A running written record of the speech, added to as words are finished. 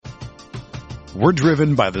We're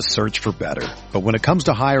driven by the search for better. But when it comes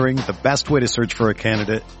to hiring, the best way to search for a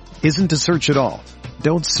candidate isn't to search at all.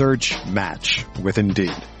 Don't search, match with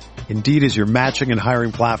Indeed. Indeed is your matching and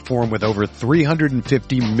hiring platform with over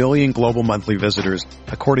 350 million global monthly visitors,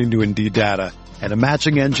 according to Indeed data, and a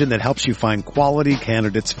matching engine that helps you find quality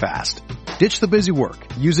candidates fast. Ditch the busy work.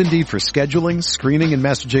 Use Indeed for scheduling, screening, and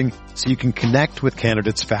messaging so you can connect with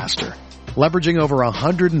candidates faster. Leveraging over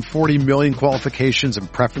 140 million qualifications and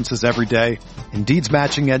preferences every day, Indeed's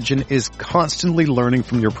matching engine is constantly learning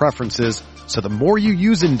from your preferences, so the more you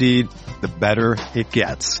use Indeed, the better it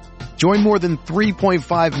gets. Join more than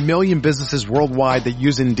 3.5 million businesses worldwide that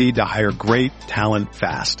use Indeed to hire great talent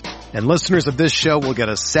fast. And listeners of this show will get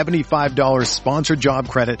a $75 sponsored job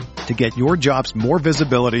credit to get your jobs more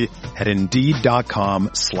visibility at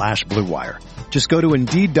Indeed.com/Blue Wire. Just go to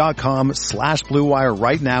Indeed.com/Blue Wire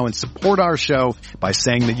right now and support our show by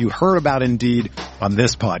saying that you heard about Indeed on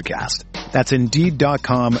this podcast. That's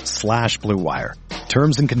Indeed.com/Blue Wire.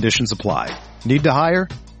 Terms and conditions apply. Need to hire?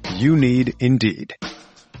 You need Indeed.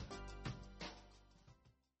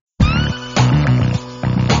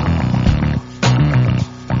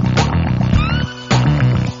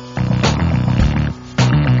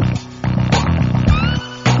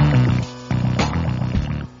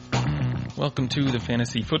 Welcome to the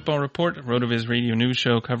Fantasy Football Report, a RotoViz radio news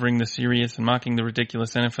show covering the serious and mocking the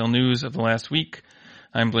ridiculous NFL news of the last week.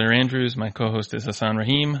 I'm Blair Andrews. My co-host is Hassan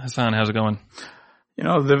Rahim. Hassan, how's it going? You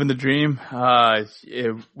know, living the dream.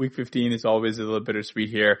 Week 15 is always a little bittersweet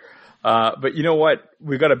here. But you know what?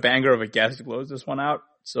 We got a banger of a guest to close this one out.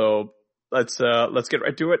 So let's get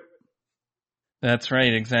right to it. That's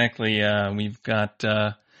right, exactly. We've got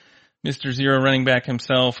Mr. Zero running back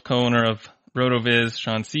himself, co-owner of RotoViz,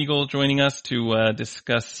 Sean Siegel, joining us to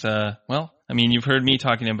discuss, you've heard me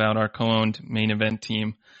talking about our co-owned main event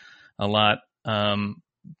team a lot. When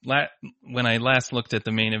I last looked at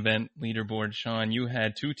the main event leaderboard, Sean, you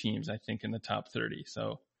had two teams, I think, in the top 30.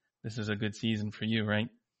 So this is a good season for you, right?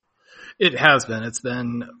 It has been. It's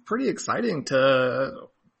been pretty exciting to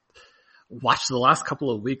watch the last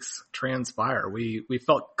couple of weeks transpire. We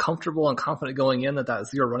felt comfortable and confident going in that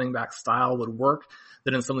zero running back style would work,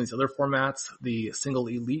 that in some of these other formats, the single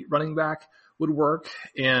elite running back would work.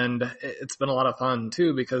 And it's been a lot of fun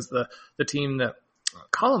too, because the team that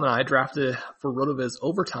Colin and I drafted for RotoViz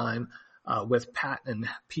Overtime, with Pat and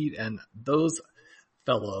Pete and those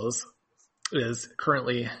fellows, is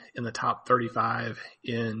currently in the top 35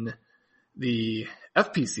 in the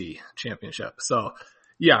FPC championship. So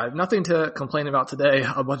yeah, nothing to complain about today.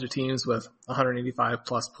 A bunch of teams with 185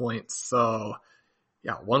 plus points. So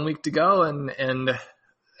yeah, 1 week to go, and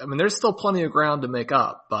I mean, there's still plenty of ground to make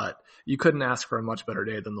up, but you couldn't ask for a much better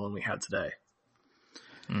day than the one we had today.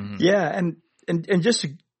 Mm-hmm. Yeah, and just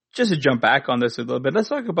to jump back on this a little bit, let's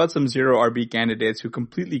talk about some zero RB candidates who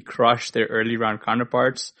completely crushed their early round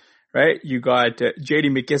counterparts. Right, you got J.D.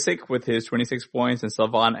 McKissick with his 26 points and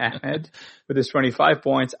Salvan Ahmed with his 25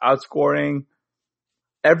 points, outscoring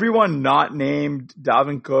everyone not named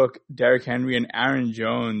Dalvin Cook, Derrick Henry, and Aaron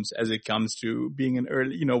Jones as it comes to being an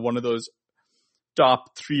early, one of those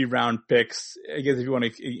top 3 round picks. I guess if you want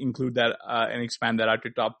to include that and expand that out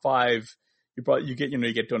to top 5, you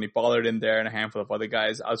get Tony Pollard in there and a handful of other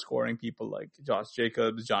guys outscoring people like Josh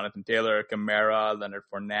Jacobs, Jonathan Taylor, Kamara, Leonard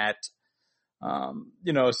Fournette.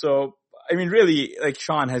 So I mean, really, like,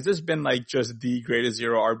 Sean, has this been like just the greatest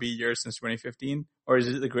zero RB year since 2015, or is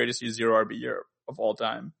it the greatest zero RB year of all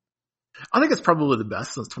time? I think it's probably the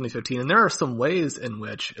best since 2015, and there are some ways in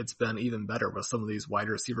which it's been even better with some of these wide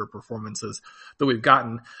receiver performances that we've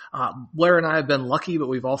gotten. Blair and I have been lucky, but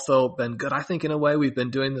we've also been good, I think, in a way. We've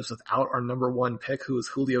been doing this without our number 1 pick, who is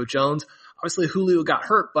Julio Jones. Obviously, Julio got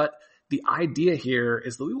hurt, but the idea here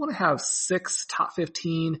is that we want to have 6 top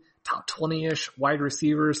 15, top 20-ish wide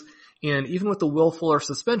receivers. And even with the Will Fuller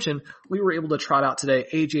suspension, we were able to trot out today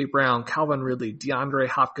A.J. Brown, Calvin Ridley, DeAndre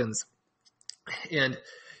Hopkins. And,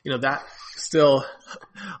 that still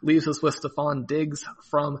leaves us with Stephon Diggs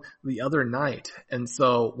from the other night. And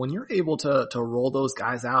so when you're able to roll those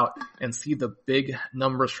guys out and see the big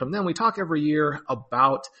numbers from them, we talk every year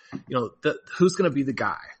about, who's going to be the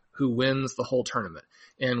guy who wins the whole tournament.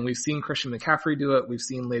 And we've seen Christian McCaffrey do it. We've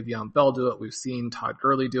seen Le'Veon Bell do it. We've seen Todd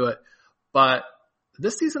Gurley do it. But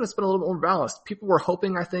this season it's been a little bit more balanced. People were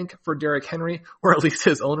hoping, I think, for Derrick Henry, or at least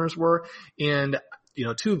his owners were. And,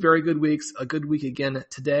 2 very good weeks, a good week again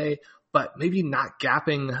today, but maybe not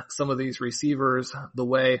gapping some of these receivers the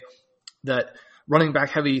way that running back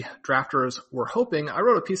heavy drafters were hoping. I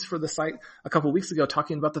wrote a piece for the site a couple weeks ago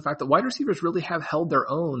talking about the fact that wide receivers really have held their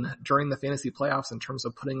own during the fantasy playoffs in terms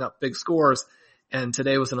of putting up big scores. And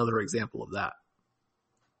today was another example of that.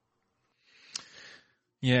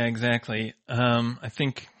 Yeah, exactly. I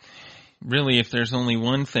think really if there's only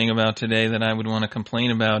one thing about today that I would want to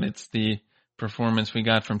complain about, it's the performance we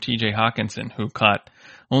got from TJ Hawkinson, who caught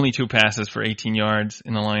only 2 passes for 18 yards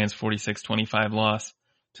in the Lions' 46-25 loss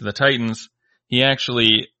to the Titans. He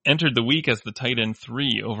actually entered the week as the tight end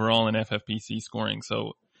 3 overall in FFPC scoring.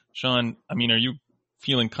 So, Sean, I mean, are you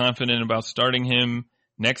feeling confident about starting him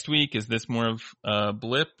next week? Is this more of a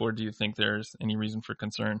blip, or do you think there's any reason for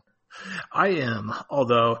concern? I am,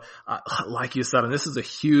 although, like you said, and this is a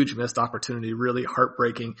huge missed opportunity, really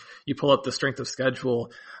heartbreaking. You pull up the strength of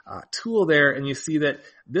schedule tool there, and you see that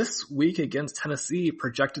this week against Tennessee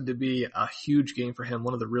projected to be a huge game for him,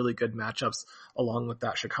 one of the really good matchups, along with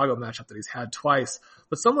that Chicago matchup that he's had twice.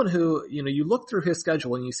 But someone who, you look through his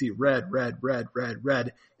schedule and you see red,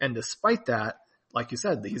 and despite that, like you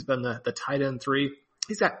said, he's been the tight end 3.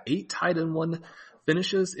 He's got 8 tight end 1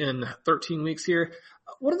 finishes in 13 weeks here.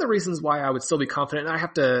 One of the reasons why I would still be confident, and I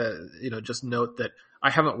have to, just note that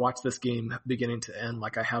I haven't watched this game beginning to end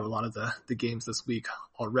like I have a lot of the games this week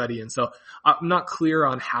already. And so I'm not clear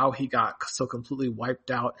on how he got so completely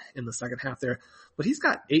wiped out in the second half there, but he's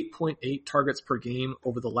got 8.8 targets per game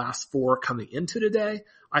over the last 4 coming into today.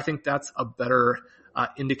 I think that's a better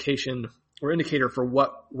indicator for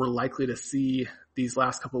what we're likely to see these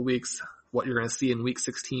last couple of weeks, what you're going to see in week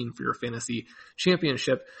 16 for your fantasy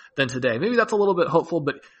championship than today. Maybe that's a little bit hopeful,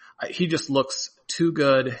 but he just looks too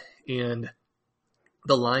good, and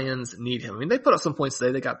the Lions need him. I mean, they put up some points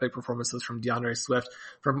today. They got big performances from DeAndre Swift,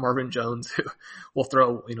 from Marvin Jones, who will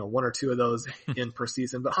throw, 1 or 2 of those in per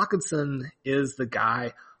season. But Hawkinson is the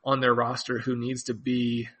guy on their roster who needs to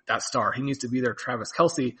be that star. He needs to be their Travis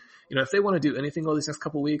Kelce. If they want to do anything over these next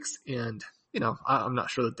couple of weeks, and, I'm not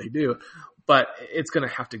sure that they do, but it's going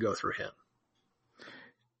to have to go through him.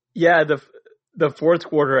 Yeah, the fourth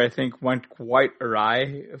quarter, I think, went quite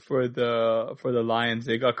awry for the Lions.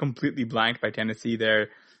 They got completely blanked by Tennessee there,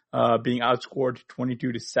 being outscored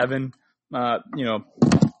 22-7. A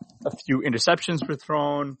few interceptions were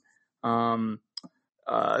thrown.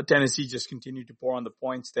 Tennessee just continued to pour on the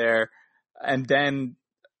points there. And then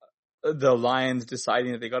the Lions,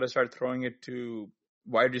 deciding that they got to start throwing it to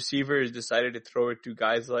wide receivers, decided to throw it to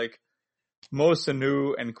guys like Mo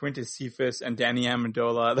Sanu and Quintus Cephas and Danny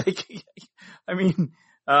Amendola.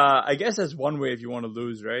 I guess that's one way if you want to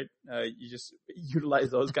lose, right? You just utilize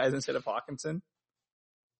those guys instead of Hawkinson.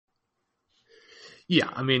 Yeah,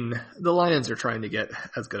 I mean, the Lions are trying to get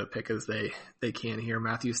as good a pick as they can here.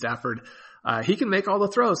 Matthew Stafford, he can make all the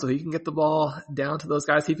throws, so he can get the ball down to those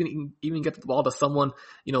guys. He can even get the ball to someone,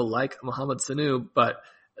 like Mohamed Sanu, but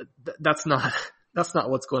that's not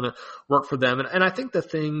what's going to work for them. And I think the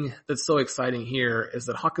thing that's so exciting here is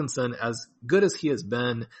that Hawkinson, as good as he has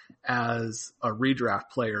been as a redraft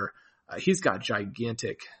player, he's got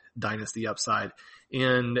gigantic dynasty upside.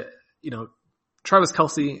 And, Travis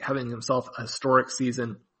Kelce having himself a historic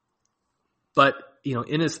season, but,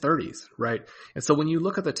 in his 30s, right? And so when you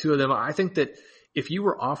look at the two of them, I think that if you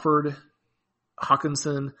were offered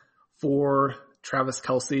Hawkinson for Travis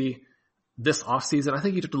Kelce this offseason, I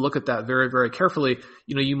think you have to look at that very, very carefully.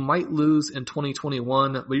 You might lose in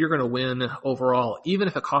 2021, but you're going to win overall, even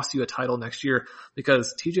if it costs you a title next year,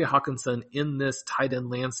 because TJ Hawkinson, in this tight end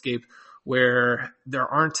landscape where there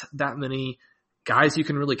aren't that many guys you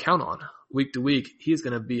can really count on week to week, he's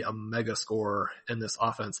going to be a mega scorer in this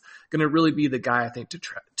offense. Going to really be the guy, I think,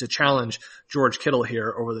 to challenge George Kittle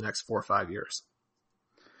here over the next 4 or 5 years.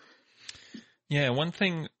 Yeah, one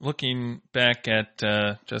thing looking back at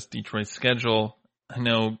just Detroit's schedule, I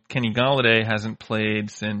know Kenny Golladay hasn't played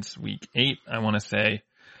since week 8, I want to say.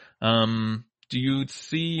 Do you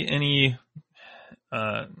see any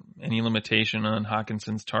limitation on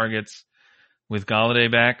Hawkinson's targets with Golladay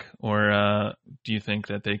back, or do you think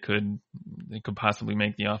that they could possibly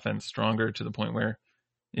make the offense stronger to the point where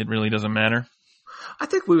it really doesn't matter? I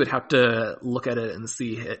think we would have to look at it and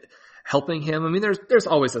see it helping him. I mean, there's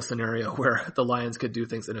always a scenario where the Lions could do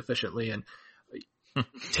things inefficiently and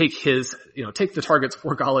take the targets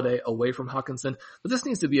for Golladay away from Hawkinson. But this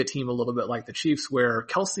needs to be a team a little bit like the Chiefs, where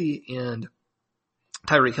Kelce and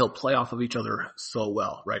Tyreek Hill play off of each other so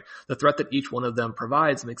well, right? The threat that each one of them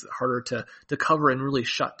provides makes it harder to cover and really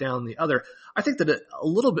shut down the other. I think that a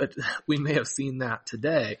little bit we may have seen that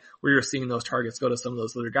today, where you're seeing those targets go to some of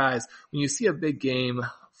those other guys. When you see a big game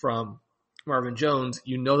from Marvin Jones,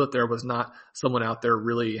 you know that there was not someone out there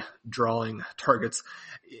really drawing targets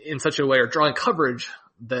in such a way, or drawing coverage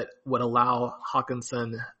that would allow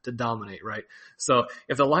Hawkinson to dominate, right? So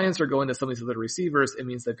if the Lions are going to some of these other receivers, it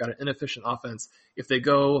means they've got an inefficient offense. If they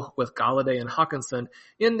go with Golladay and Hawkinson,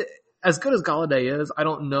 and as good as Golladay is, I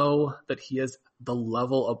don't know that he is the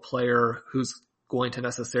level of player who's going to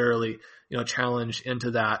necessarily, challenge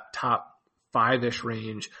into that top 5-ish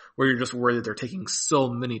range where you're just worried that they're taking so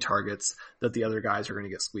many targets that the other guys are going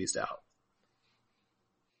to get squeezed out.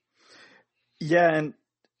 Yeah, and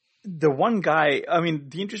the one guy,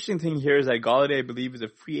 the interesting thing here is that Golladay, I believe, is a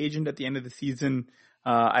free agent at the end of the season.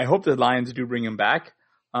 I hope the Lions do bring him back.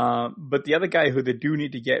 But the other guy who they do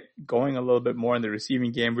need to get going a little bit more in the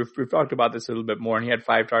receiving game, we've talked about this a little bit more, and he had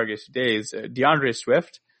 5 targets today, is DeAndre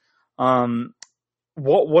Swift.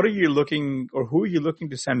 What are you looking, or who are you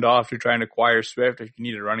looking to send off to try and acquire Swift if you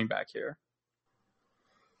need a running back here?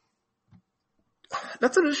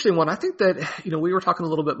 That's an interesting one. I think that, we were talking a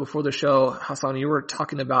little bit before the show, Hassan, you were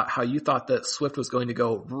talking about how you thought that Swift was going to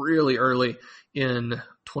go really early in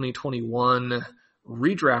 2021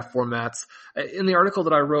 redraft formats. In the article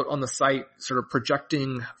that I wrote on the site, sort of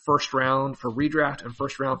projecting first round for redraft and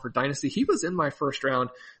first round for Dynasty, he was in my first round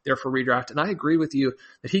there for redraft. And I agree with you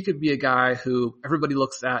that he could be a guy who everybody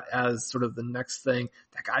looks at as sort of the next thing,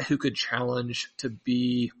 that guy who could challenge to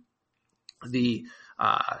be the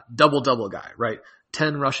double guy, right?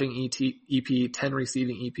 10 rushing EP, 10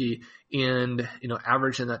 receiving EP, and,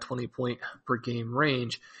 average in that 20 point per game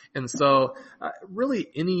range. And so, really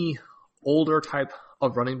any older type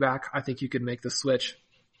of running back, I think you could make the switch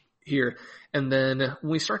here. And then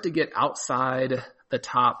when we start to get outside the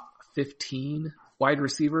top 15 wide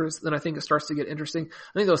receivers, then I think it starts to get interesting.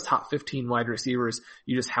 I think those top 15 wide receivers,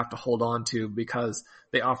 you just have to hold on to because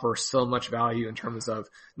they offer so much value in terms of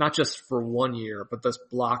not just for 1 year, but this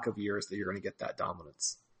block of years that you're going to get that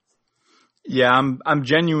dominance. Yeah, I'm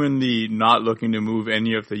genuinely not looking to move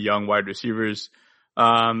any of the young wide receivers.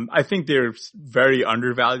 I think they're very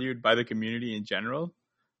undervalued by the community in general.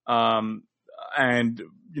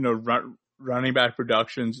 Running back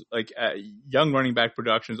productions, young running back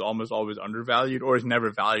production is almost always undervalued or is never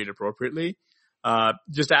valued appropriately.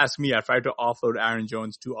 Just ask me. I tried to offload Aaron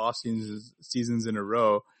Jones 2 off seasons in a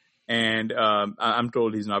row, and I'm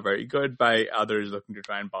told he's not very good by others looking to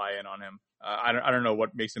try and buy in on him. I don't know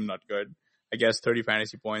what makes him not good. I guess 30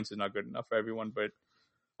 fantasy points is not good enough for everyone, but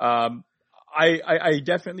I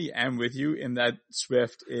definitely am with you in that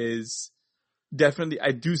Swift is definitely,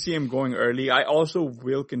 I do see him going early. I also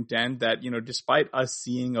will contend that, despite us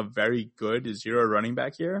seeing a very good 0 running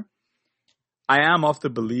back here, I am of the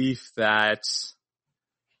belief that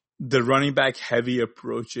the running back heavy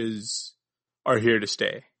approaches are here to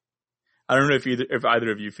stay. I don't know if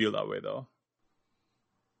either of you feel that way though.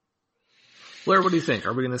 Blair, what do you think?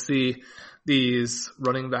 Are we going to see these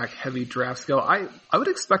running back heavy drafts go? I would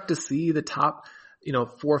expect to see the top 4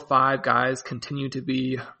 or 5 guys continue to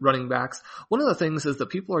be running backs. One of the things is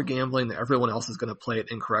that people are gambling that everyone else is going to play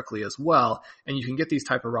it incorrectly as well. And you can get these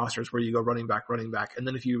type of rosters where you go running back. And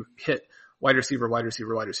then if you hit wide receiver,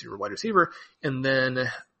 and then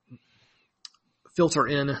filter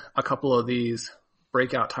in a couple of these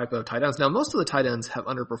breakout type of tight ends. Now, most of the tight ends have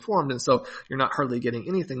underperformed, and so you're not hardly getting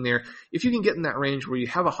anything there. If you can get in that range where you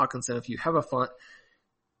have a Hawkinson, if you have a Font,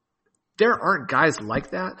 there aren't guys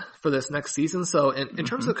like that for this next season. So in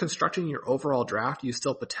terms of constructing your overall draft, you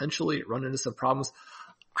still potentially run into some problems.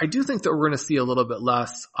 I do think that we're going to see a little bit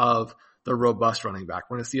less of the robust running back.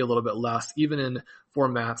 We're going to see a little bit less, even in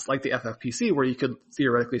formats like the FFPC, where you could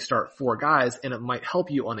theoretically start 4 guys, and it might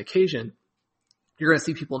help you on occasion. You're going to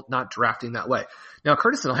see people not drafting that way. Now,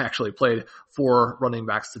 Curtis and I actually played 4 running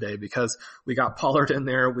backs today because we got Pollard in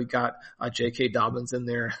there. We got J.K. Dobbins in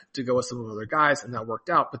there to go with some of the other guys, and that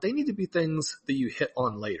worked out. But they need to be things that you hit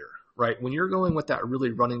on later, right? When you're going with that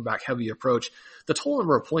really running back heavy approach, the total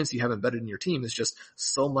number of points you have embedded in your team is just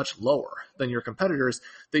so much lower than your competitors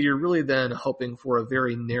that you're really then hoping for a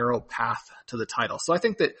very narrow path to the title. So I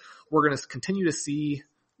think that we're going to continue to see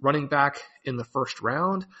running back in the first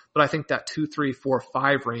round, but I think that 2, 3, 4,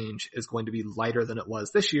 5 range is going to be lighter than it was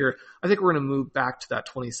this year. I think we're going to move back to that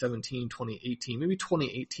 2017, 2018, maybe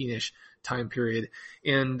 2018-ish time period.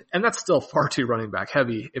 And that's still far too running back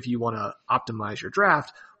heavy if you want to optimize your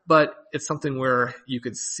draft, but it's something where you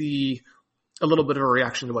could see a little bit of a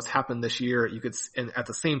reaction to what's happened this year. And at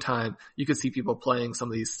the same time, you could see people playing some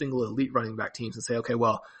of these single elite running back teams and say, okay,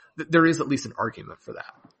 well, there is at least an argument for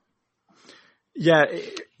that. Yeah.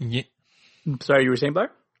 Sorry, you were saying, Blair?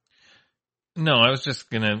 No, I was just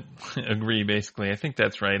going to agree, basically. I think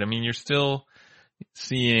that's right. I mean, you're still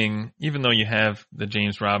seeing, even though you have the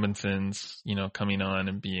James Robinsons, coming on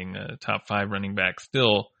and being a top 5 running back,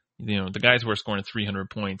 still, the guys who are scoring 300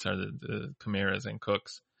 points are the Kamaras and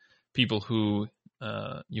Cooks, people who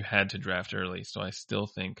you had to draft early. So I still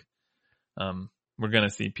think we're going to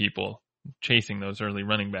see people chasing those early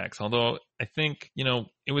running backs. Although I think,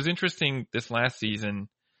 it was interesting this last season,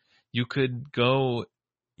 you could go,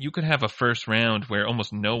 you could have a first round where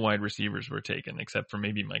almost no wide receivers were taken except for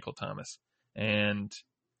maybe Michael Thomas. And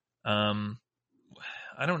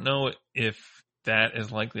I don't know if that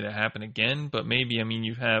is likely to happen again, but maybe, I mean,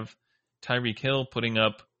 you have Tyreek Hill putting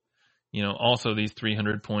up, also these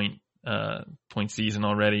 300 point season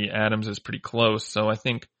already. Adams is pretty close. So I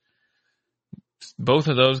think both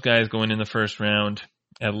of those guys going in the first round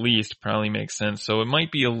at least probably makes sense. So it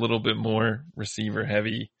might be a little bit more receiver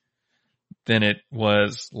heavy than it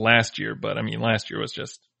was last year. But I mean, last year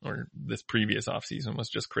was or this previous offseason was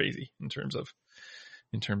just crazy in terms of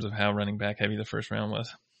how running back heavy the first round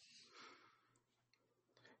was.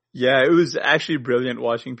 Yeah, it was actually brilliant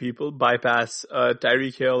watching people bypass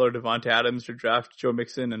Tyreek Hill or Devontae Adams to draft Joe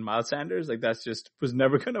Mixon and Miles Sanders. Like that's was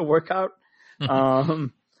never going to work out.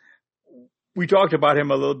 We talked about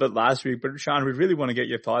him a little bit last week, but Sean, we really want to get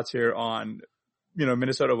your thoughts here on,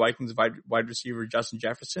 Minnesota Vikings wide receiver Justin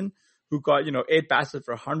Jefferson, who got, 8 passes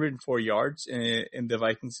for 104 yards in the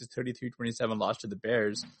Vikings' 33-27 loss to the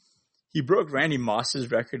Bears. He broke Randy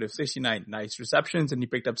Moss's record of 69 nice receptions, and he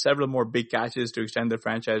picked up several more big catches to extend the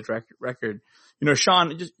franchise record.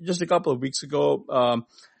 Sean, just a couple of weeks ago,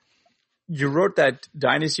 you wrote that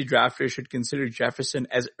Dynasty drafters should consider Jefferson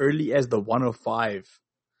as early as the 105.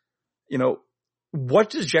 What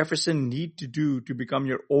does Jefferson need to do to become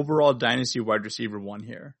your overall Dynasty wide receiver 1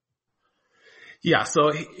 here? Yeah,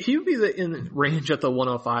 so he would be in range at the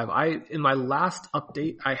 105. In my last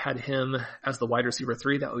update, I had him as the wide receiver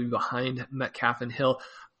 3. That would be behind Metcalf and Hill.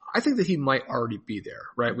 I think that he might already be there,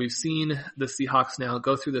 right? We've seen the Seahawks now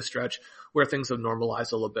go through the stretch where things have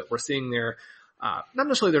normalized a little bit. We're seeing their, not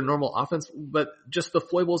necessarily their normal offense, but just the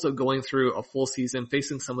foibles of going through a full season,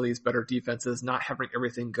 facing some of these better defenses, not having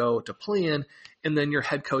everything go to plan, and then your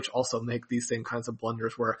head coach also make these same kinds of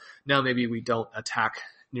blunders where now maybe we don't attack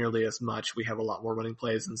nearly as much. We have a lot more running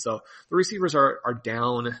plays. And so the receivers are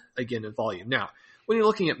down again in volume. Now, when you're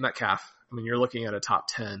looking at Metcalf, I mean, you're looking at a top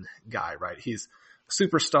 10 guy, right? He's a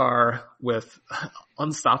superstar with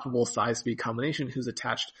unstoppable size speed combination who's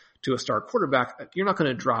attached to a star quarterback. You're not going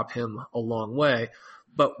to drop him a long way,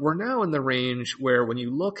 but we're now in the range where when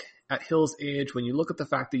you look at Hill's age, when you look at the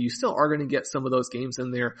fact that you still are going to get some of those games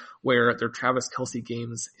in there where they're Travis Kelce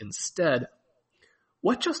games instead,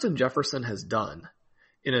 what Justin Jefferson has done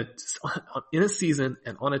in a season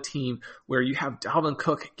and on a team where you have Dalvin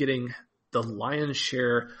Cook getting the lion's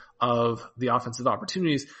share of the offensive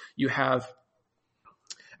opportunities, you have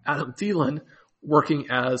Adam Thielen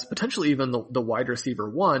working as potentially even the wide receiver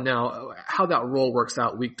 1. Now, how that role works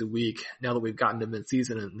out week to week, now that we've gotten to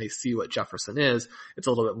midseason and they see what Jefferson is, it's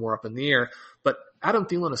a little bit more up in the air. But Adam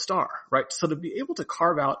Thielen, a star, right? So to be able to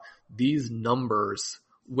carve out these numbers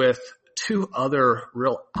with 2 other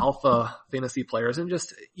real alpha fantasy players and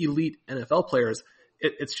just elite NFL players,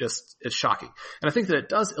 it's shocking. And I think that it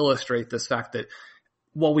does illustrate this fact that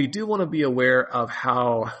while we do want to be aware of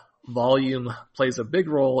how volume plays a big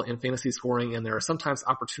role in fantasy scoring, and there are sometimes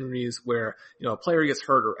opportunities where, a player gets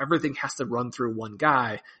hurt or everything has to run through one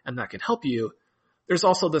guy, and that can help you, there's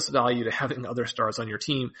also this value to having other stars on your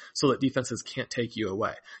team so that defenses can't take you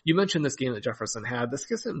away. You mentioned this game that Jefferson had. This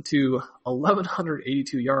gets him to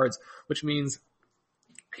 1,182 yards, which means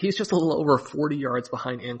he's just a little over 40 yards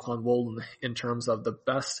behind Anquan Bolden in terms of the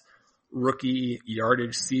best rookie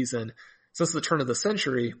yardage season since the turn of the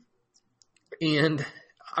century. And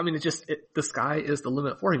I mean, the sky is the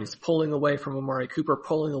limit for him. He's pulling away from Amari Cooper,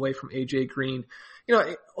 pulling away from AJ Green.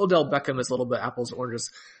 Odell Beckham is a little bit apples to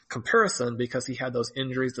oranges comparison because he had those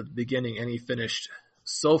injuries at the beginning and he finished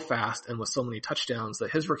so fast and with so many touchdowns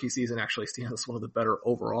that his rookie season actually stands as one of the better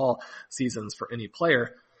overall seasons for any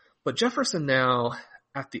player. But Jefferson now,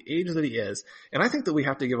 at the age that he is, and I think that we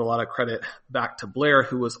have to give a lot of credit back to Blair,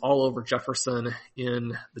 who was all over Jefferson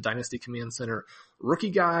in the Dynasty Command Center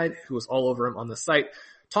rookie guide, who was all over him on the site,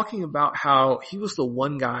 talking about how he was the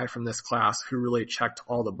one guy from this class who really checked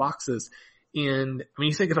all the boxes. And I mean,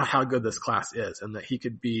 you think about how good this class is and that he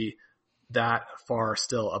could be that far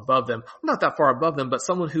still above them. Not that far above them, but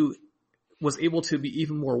someone who was able to be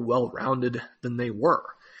even more well-rounded than they were.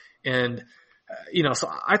 And,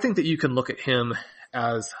 so I think that you can look at him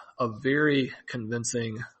as a very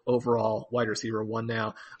convincing overall wide receiver 1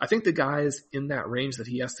 now. I think the guys in that range that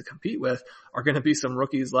he has to compete with are going to be some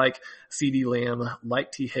rookies like CeeDee Lamb,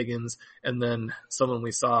 like T. Higgins, and then someone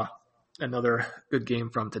we saw another good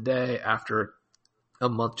game from today after a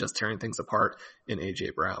month just tearing things apart in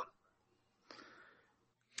AJ Brown.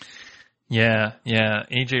 Yeah.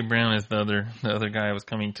 AJ Brown is the other guy I was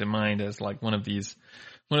coming to mind as like one of these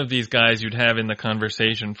guys you'd have in the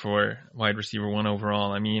conversation for wide receiver 1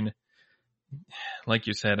 overall. I mean, like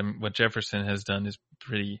you said, what Jefferson has done is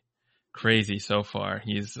pretty crazy so far.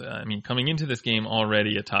 He's, coming into this game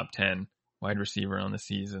already a top 10 wide receiver on the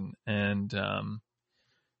season. And,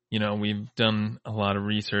 we've done a lot of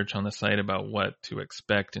research on the site about what to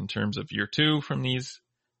expect in terms of year 2 from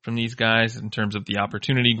these guys, in terms of the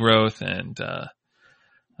opportunity growth and,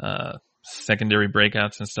 secondary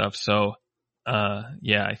breakouts and stuff. So,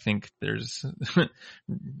 I think there's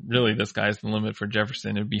really, the sky's the limit for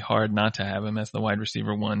Jefferson. It'd be hard not to have him as the wide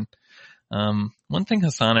receiver 1. One thing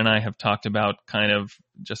Hassan and I have talked about kind of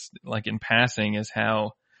just like in passing is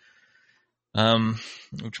how,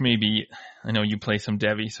 which maybe, I know you play some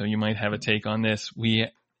Devi, so you might have a take on this.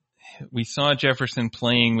 We saw Jefferson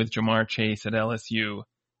playing with Jamar Chase at LSU,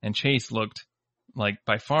 and Chase looked like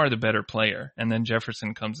by far the better player. And then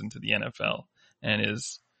Jefferson comes into the NFL and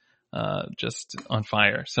is, just on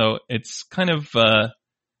fire. So it's kind of,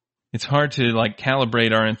 it's hard to like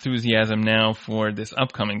calibrate our enthusiasm now for this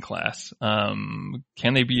upcoming class.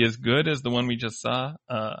 Can they be as good as the one we just saw?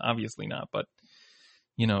 Obviously not, but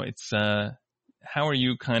it's, how are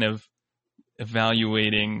you kind of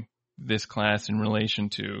evaluating this class in relation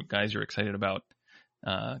to guys you're excited about,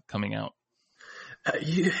 coming out?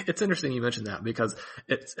 It's interesting you mentioned that, because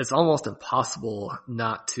it's almost impossible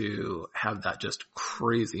not to have that just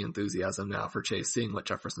crazy enthusiasm now for Chase, seeing what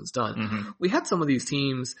Jefferson's done. Mm-hmm. We had some of these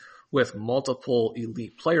teams with multiple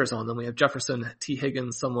elite players on them. We have Jefferson, T.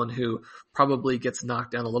 Higgins, someone who probably gets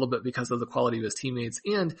knocked down a little bit because of the quality of his teammates,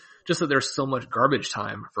 and just that there's so much garbage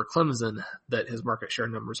time for Clemson that his market share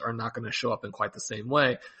numbers are not going to show up in quite the same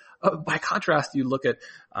way. By contrast, you look at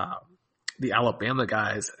the Alabama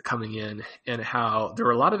guys coming in and how there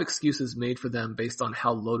were a lot of excuses made for them based on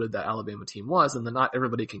how loaded that Alabama team was, and that not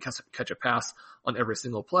everybody can catch a pass on every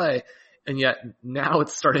single play. And yet now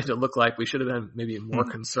it's starting to look like we should have been maybe more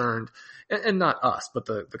concerned, and not us, but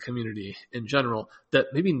the community in general, that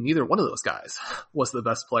maybe neither one of those guys was the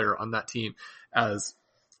best player on that team, as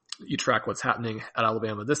you track what's happening at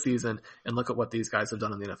Alabama this season and look at what these guys have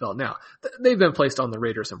done in the NFL. Now, they've been placed on the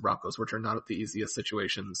Raiders and Broncos, which are not the easiest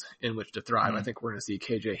situations in which to thrive. Mm-hmm. I think we're going to see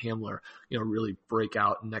KJ Hamler, really break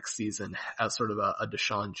out next season as sort of a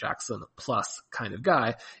Deshaun Jackson plus kind of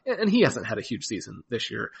guy. And he hasn't had a huge season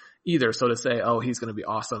this year either. So to say, oh, he's going to be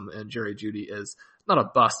awesome and Jerry Jeudy is not a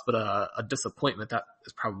bust, but a disappointment, that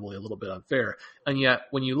is probably a little bit unfair. And yet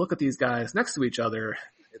when you look at these guys next to each other,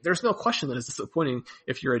 there's no question that it's disappointing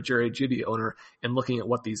if you're a Jerry Jeudy owner and looking at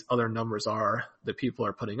what these other numbers are that people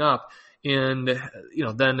are putting up. And,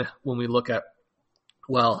 then when we look at,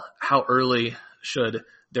 well, how early should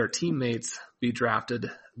their teammates be drafted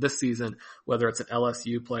this season, whether it's an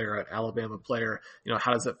LSU player, an Alabama player,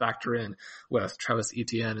 how does it factor in with Travis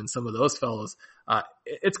Etienne and some of those fellows?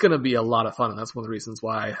 It's going to be a lot of fun. And that's one of the reasons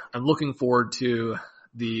why I'm looking forward to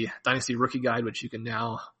the Dynasty Rookie Guide, which you can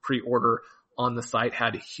now pre-order on the site.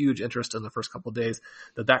 Had huge interest in the first couple of days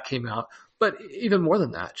that came out. But even more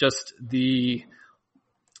than that, just the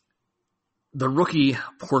rookie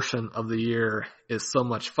portion of the year is so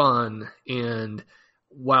much fun. And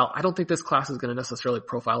while I don't think this class is going to necessarily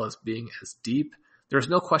profile as being as deep, there's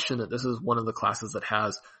no question that this is one of the classes that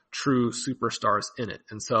has true superstars in it.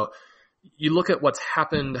 And so you look at what's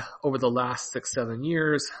happened over the last 6-7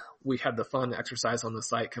 years. We had the fun exercise on the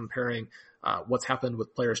site comparing what's happened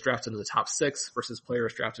with players drafted in the top 6 versus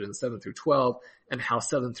players drafted in 7 through 12, and how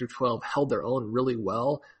 7 through 12 held their own really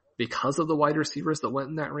well because of the wide receivers that went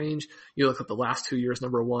in that range. You look at the last 2 years,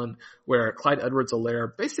 number one, where Clyde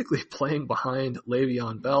Edwards-Helaire basically playing behind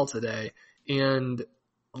Le'Veon Bell today, and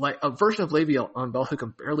like a version of Le'Veon Bell who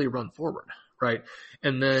can barely run forward, right?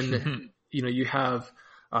 And then, you have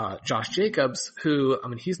Josh Jacobs, who,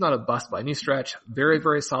 he's not a bust by any stretch, very,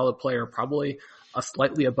 very solid player, probably a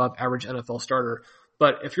slightly above average NFL starter.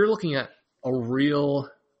 But if you're looking at a real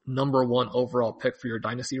number one overall pick for your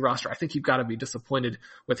dynasty roster, I think you've got to be disappointed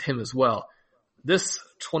with him as well. This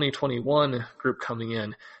 2021 group coming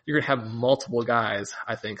in, you're going to have multiple guys,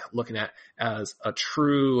 I think, looking at as a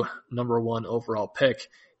true number one overall pick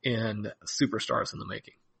and superstars in the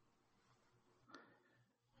making.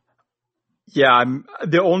 Yeah,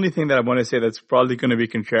 the only thing that I want to say that's probably going to be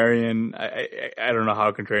contrarian, I don't know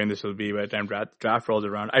how contrarian this will be by the time draft rolls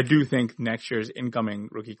around. I do think next year's incoming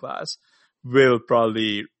rookie class will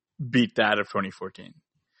probably beat that of 2014.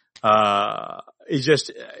 It's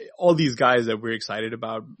just all these guys that we're excited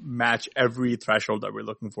about match every threshold that we're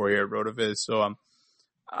looking for here at RotoViz. So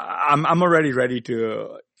I'm already ready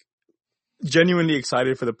to genuinely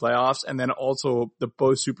excited for the playoffs, and then also the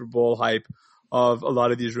post Super Bowl hype of a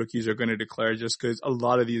lot of these rookies are going to declare, just because a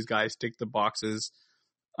lot of these guys tick the boxes,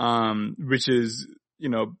 which is,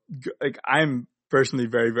 like I'm personally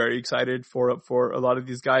very, very excited for a lot of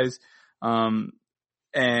these guys.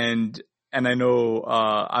 and I know,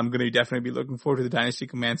 I'm going to definitely be looking forward to the Dynasty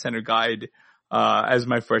Command Center guide, as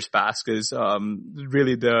my first pass, because,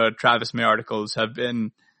 really the Travis May articles have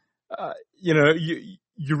been,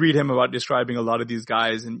 you read him about describing a lot of these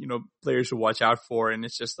guys and, players to watch out for. And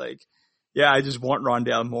it's just like, yeah, I just want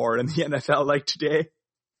Rondale Moore in the NFL like today.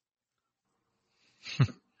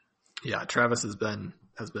 Yeah, Travis has been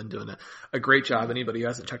doing a great job. Anybody who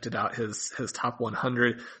hasn't checked it out, his top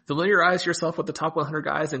 100, familiarize yourself with the top 100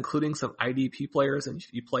 guys, including some IDP players. And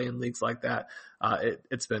if you play in leagues like that,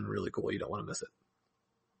 it's been really cool. You don't want to miss it.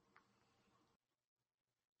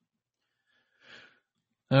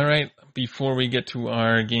 All right. Before we get to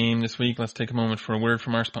our game this week, let's take a moment for a word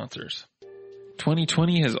from our sponsors.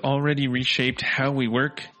 2020 has already reshaped how we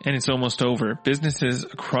work, and it's almost over. Businesses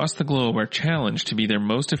across the globe are challenged to be their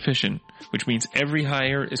most efficient, which means every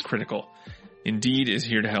hire is critical. Indeed is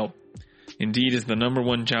here to help. Indeed is the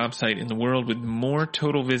 #1 job site in the world with more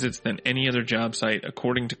total visits than any other job site,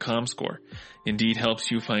 according to ComScore. Indeed helps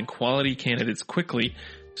you find quality candidates quickly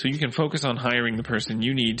so you can focus on hiring the person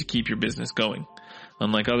you need to keep your business going.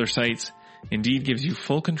 Unlike other sites, Indeed gives you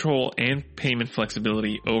full control and payment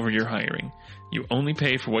flexibility over your hiring. You only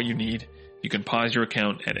pay for what you need. You can pause your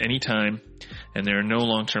account at any time, and there are no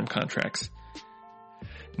long-term contracts.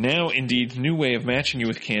 Now, Indeed's new way of matching you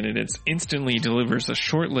with candidates instantly delivers a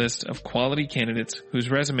short list of quality candidates whose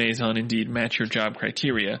resumes on Indeed match your job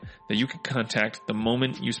criteria that you can contact the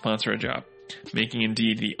moment you sponsor a job, making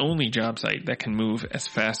Indeed the only job site that can move as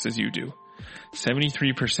fast as you do.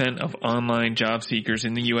 73% of online job seekers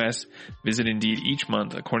in the U.S. visit Indeed each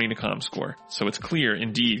month, according to ComScore. So it's clear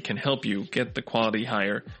Indeed can help you get the quality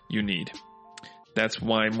hire you need. That's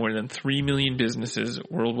why more than 3 million businesses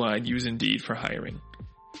worldwide use Indeed for hiring.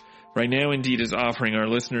 Right now, Indeed is offering our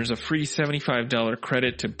listeners a free $75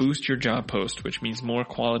 credit to boost your job post, which means more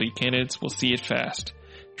quality candidates will see it fast.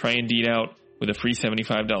 Try Indeed out with a free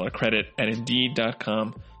 $75 credit at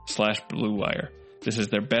Indeed.com/Blue Wire. This is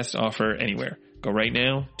their best offer anywhere. Go right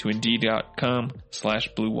now to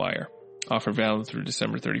Indeed.com/Blue Wire. Offer valid through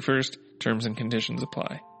December 31st. Terms and conditions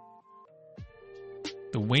apply.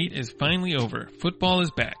 The wait is finally over. Football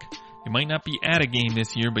is back. You might not be at a game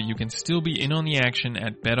this year, but you can still be in on the action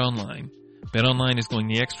at BetOnline. BetOnline is going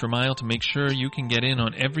the extra mile to make sure you can get in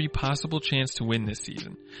on every possible chance to win this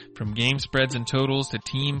season. From game spreads and totals to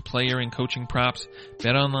team, player, and coaching props,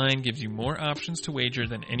 BetOnline gives you more options to wager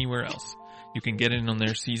than anywhere else. You can get in on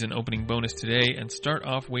their season opening bonus today and start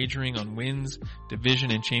off wagering on wins,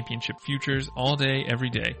 division, and championship futures all day, every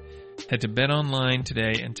day. Head to BetOnline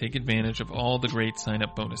today and take advantage of all the great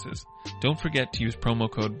sign-up bonuses. Don't forget to use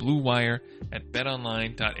promo code BLUEWIRE at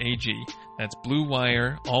betonline.ag. That's Blue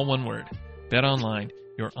Wire, all one word. BetOnline,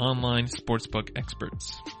 your online sportsbook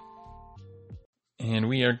experts. And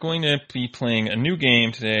we are going to be playing a new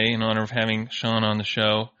game today in honor of having Sean on the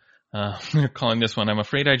show. We're calling this one, I'm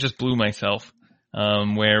Afraid I Just Blew Myself,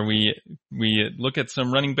 where we look at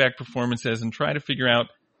some running back performances and try to figure out,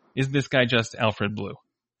 is this guy just Alfred Blue?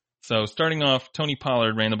 So starting off, Tony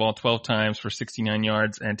Pollard ran the ball 12 times for 69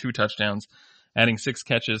 yards and 2 touchdowns, adding 6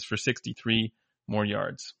 catches for 63 more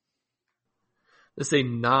yards. Let's say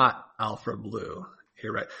not Alfred Blue.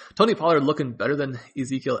 Here, right. Tony Pollard looking better than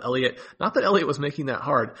Ezekiel Elliott. Not that Elliott was making that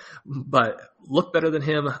hard, but looked better than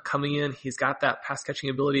him coming in. He's got that pass catching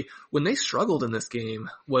ability. When they struggled in this game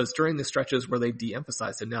was during the stretches where they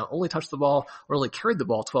de-emphasized him. Now, only touched the ball or only carried the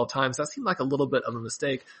ball 12 times. That seemed like a little bit of a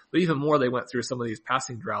mistake, but even more, they went through some of these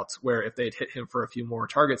passing droughts where if they'd hit him for a few more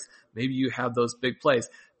targets, maybe you have those big plays.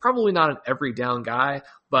 Probably not an every down guy,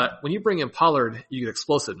 but when you bring in Pollard, you get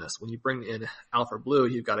explosiveness. When you bring in Alfred Blue,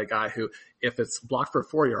 you've got a guy who, if it's blocked for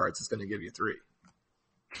 4 yards, is going to give you 3.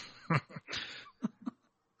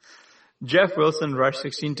 Jeff Wilson rushed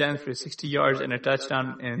 16 times for 60 yards and a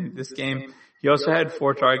touchdown in this game. He also had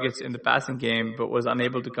 4 targets in the passing game, but was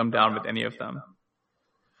unable to come down with any of them.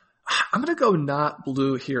 I'm going to go not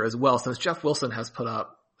Blue here as well, since Jeff Wilson has put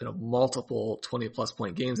up multiple 20-plus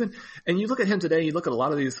point games. And you look at him today, you look at a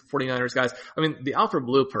lot of these 49ers guys. I mean, the Alfred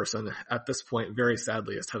Blue person at this point, very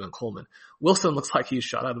sadly, is Tevin Coleman. Wilson looks like he's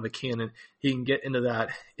shot out of a cannon. He can get into that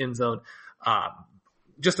end zone.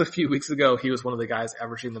 Just a few weeks ago, he was one of the guys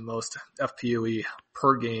averaging the most FPOE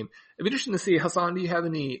per game. It'd be interesting to see, Hassan, do you have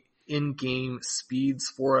any in-game speeds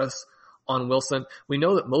for us on Wilson? We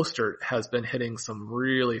know that Mostert has been hitting some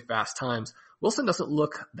really fast times. Wilson doesn't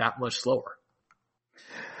look that much slower.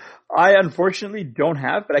 I unfortunately don't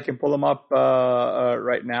have, but I can pull them up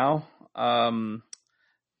right now. Sorry,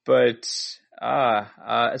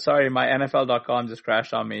 my NFL.com just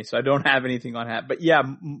crashed on me, so I don't have anything on hand. But yeah,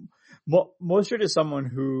 Mostert is someone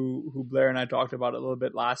who Blair and I talked about a little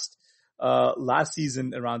bit last last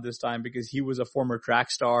season around this time because he was a former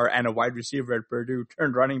track star and a wide receiver at Purdue,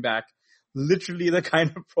 turned running back. Literally the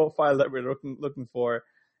kind of profile that we're looking for.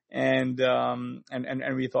 And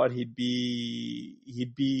we thought he'd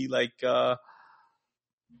be like Jerick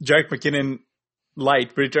McKinnon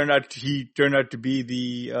light, but he turned out to be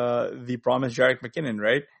the promised Jerick McKinnon,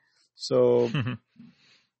 right? So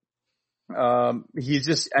he's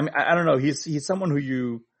just, I mean, I don't know, he's someone who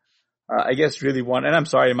you I guess really want. And I'm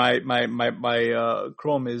sorry, my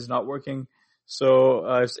Chrome is not working.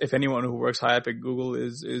 So if anyone who works high up at Google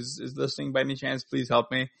is listening by any chance, please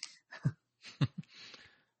help me.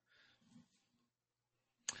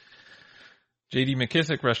 J.D.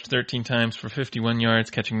 McKissic rushed 13 times for 51 yards,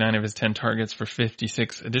 catching 9 of his 10 targets for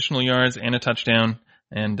 56 additional yards and a touchdown.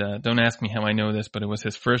 And don't ask me how I know this, but it was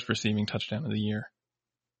his first receiving touchdown of the year.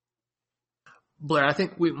 Blair, I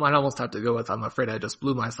think we might almost have to go with, I'm afraid I just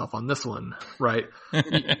blew myself on this one, right?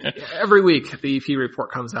 Every week the EP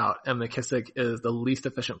report comes out and McKissic is the least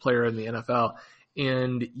efficient player in the NFL.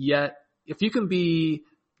 And yet, if you can be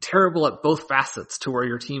terrible at both facets to where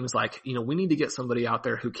your team is like, we need to get somebody out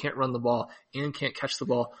there who can't run the ball and can't catch the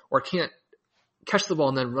ball, or can't catch the ball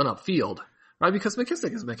and then run upfield, right? Because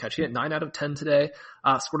McKissic has been catching it 9 out of 10 today,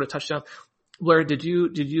 scored a touchdown. Blair, did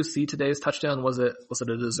you see today's touchdown? Was it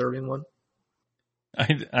a deserving one?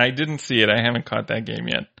 I didn't see it. I haven't caught that game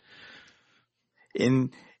yet. In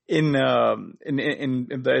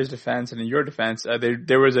Blair's defense and in your defense,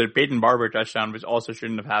 there was a Peyton Barber touchdown, which also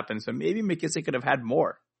shouldn't have happened. So maybe McKissic could have had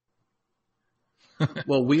more.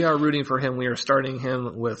 Well, we are rooting for him. We are starting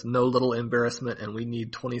him with no little embarrassment, and we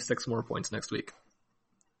need 26 more points next week.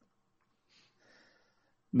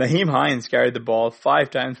 Naheem Hines carried the ball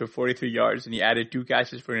 5 times for 43 yards, and he added 2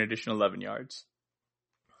 catches for an additional 11 yards.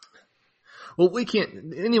 Well, we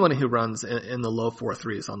can't, anyone who runs in the low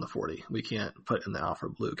 4.3s on the 40, we can't put in the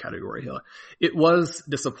Alfred Blue category. It was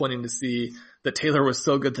disappointing to see that Taylor was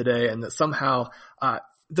so good today and that somehow,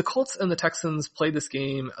 the Colts and the Texans played this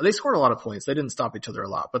game. They scored a lot of points. They didn't stop each other a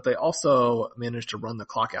lot, but they also managed to run the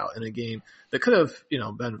clock out in a game that could have,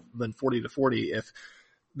 been 40-40 if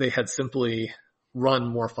they had simply run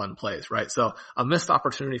more fun plays, right? So a missed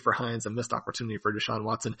opportunity for Hines, a missed opportunity for Deshaun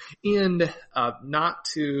Watson, and not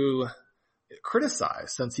to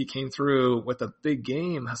criticize since he came through with a big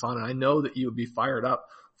game, Hassan, and I know that you would be fired up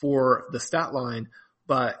for the stat line,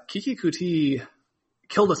 but Kiki Kuti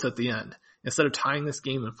killed us at the end. Instead of tying this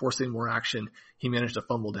game and forcing more action, he managed to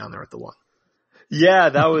fumble down there at the 1. Yeah,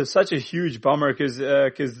 that was such a huge bummer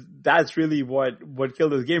because that's really what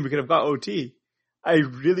killed this game. We could have got OT. I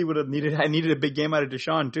really would have needed a big game out of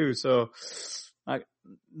Deshaun too. So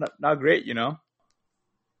not great, It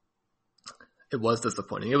was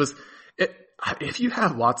disappointing. If you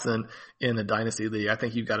have Watson in the Dynasty League, I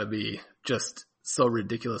think you've got to be just so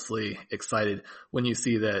ridiculously excited when you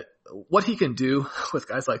see that what he can do with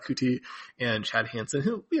guys like Kuti and Chad Hansen,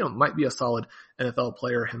 who, might be a solid NFL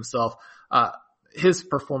player himself. His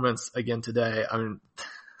performance again today, I mean,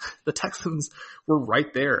 the Texans were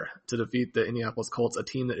right there to defeat the Indianapolis Colts, a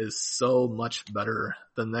team that is so much better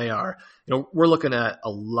than they are. We're looking at a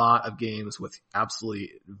lot of games with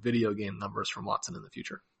absolutely video game numbers from Watson in the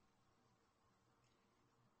future.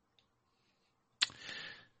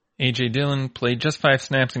 A.J. Dillon played just 5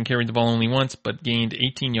 snaps and carried the ball only once, but gained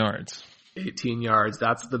 18 yards. 18 yards.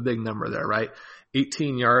 That's the big number there, right?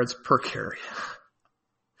 18 yards per carry.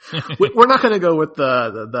 We're not going to go with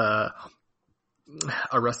the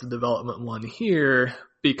Arrested Development one here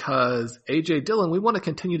because A.J. Dillon, we want to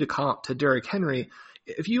continue to comp to Derrick Henry.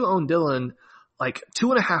 If you own Dillon, like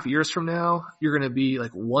 2.5 years from now, you're going to be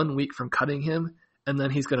like 1 week from cutting him. And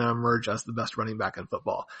then he's going to emerge as the best running back in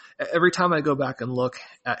football. Every time I go back and look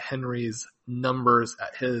at Henry's numbers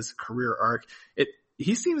at his career arc,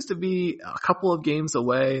 he seems to be a couple of games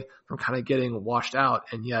away from kind of getting washed out.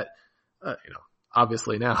 And yet,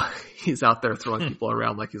 obviously now he's out there throwing people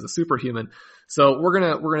around like he's a superhuman. So we're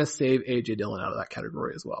going to save A.J. Dillon out of that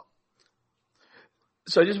category as well.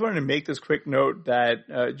 So I just wanted to make this quick note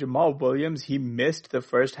that Jamal Williams, he missed the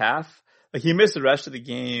first half. Like he missed the rest of the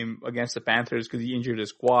game against the Panthers because he injured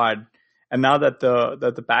his quad. And now that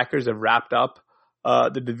the Packers have wrapped up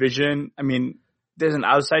the division, I mean, there's an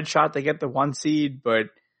outside shot they get the 1 seed, but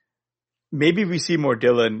maybe we see more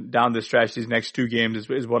Dillon down the stretch these next 2 games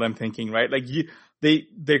is what I'm thinking, right? Like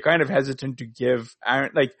they're kind of hesitant to give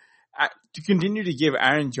to continue to give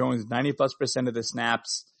Aaron Jones 90+% of the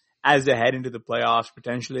snaps as they head into the playoffs,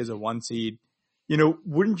 potentially as a 1 seed.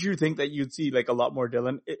 Wouldn't you think that you'd see like a lot more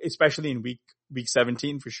Dillon, especially in week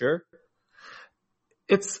 17 for sure?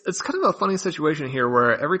 It's kind of a funny situation here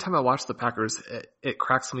where every time I watch the Packers, it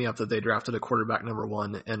cracks me up that they drafted a quarterback number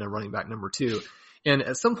 1 and a running back number 2. And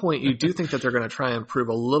at some point you do think that they're going to try and prove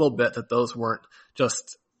a little bit that those weren't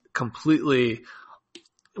just completely,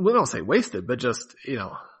 we don't say wasted, but just,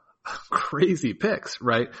 crazy picks,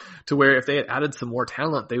 right? To where if they had added some more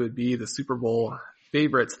talent, they would be the Super Bowl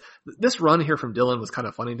favorites. This run here from Dylan was kind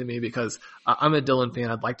of funny to me because I'm a Dylan fan.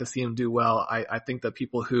 I'd like to see him do well. I think that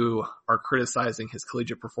people who are criticizing his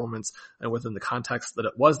collegiate performance and within the context that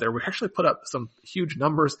it was there, we actually put up some huge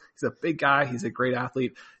numbers. He's a big guy. He's a great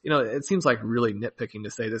athlete. It seems like really nitpicking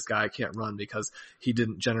to say this guy can't run because he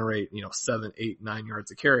didn't generate, 7, 8, 9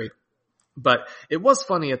 yards a carry. But it was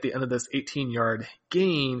funny at the end of this 18-yard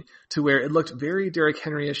gain to where it looked very Derrick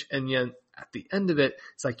Henry-ish, and yet at the end of it,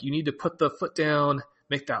 it's like you need to put the foot down,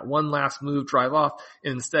 make that one last move, drive off,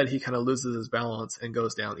 and instead he kind of loses his balance and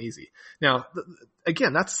goes down easy. Now,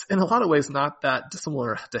 again, that's in a lot of ways not that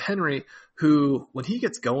dissimilar to Henry, who, when he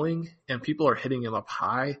gets going and people are hitting him up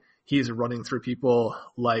high, he's running through people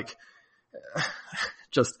like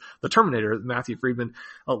just the Terminator, Matthew Friedman,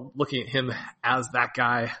 looking at him as that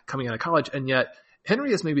guy coming out of college. And yet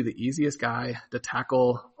Henry is maybe the easiest guy to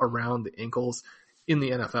tackle around the ankles in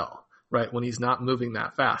the NFL, right? When he's not moving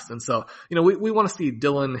that fast. And so, we want to see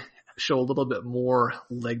Dylan show a little bit more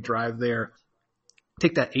leg drive there,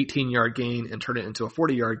 take that 18-yard gain and turn it into a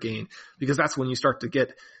 40-yard gain, because that's when you start to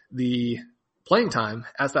get the playing time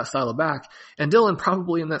as that style of back. And Dylan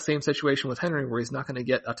probably in that same situation with Henry where he's not going to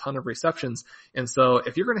get a ton of receptions. And so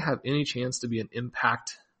if you're going to have any chance to be an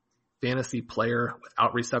impact fantasy player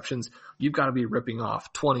without receptions, you've got to be ripping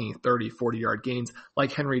off 20, 30, 40-yard gains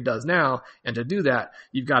like Henry does now. And to do that,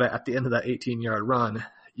 you've got to, at the end of that 18-yard run,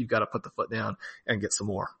 you've got to put the foot down and get some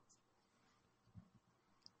more.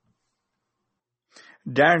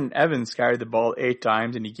 Darren Evans carried the ball 8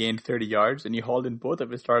 times and he gained 30 yards, and he hauled in both of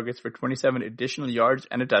his targets for 27 additional yards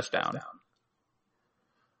and a touchdown.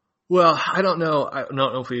 Well, I don't know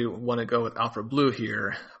if we want to go with Alfred Blue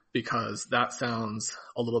here because that sounds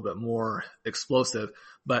a little bit more explosive,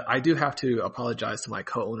 but I do have to apologize to my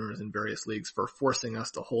co-owners in various leagues for forcing us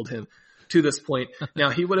to hold him to this point. Now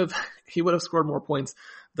he would have scored more points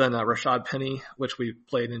than Rashad Penny, which we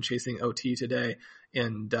played in Chasing OT today,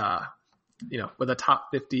 and with a top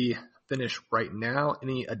 50 finish right now,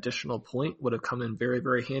 any additional point would have come in very,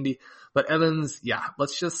 very handy. But Evans,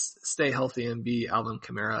 let's just stay healthy and be Alvin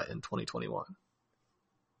Kamara in 2021.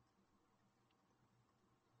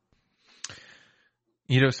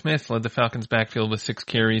 Ito Smith led the Falcons' backfield with 6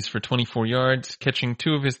 carries for 24 yards, catching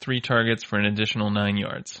 2 of his 3 targets for an additional 9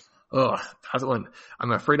 yards. Oh, that's one.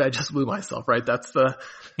 I'm afraid I just blew myself, right? That's the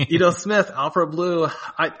Ito Smith, Alfred Blue.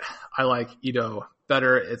 I like Ito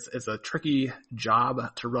better. It's a tricky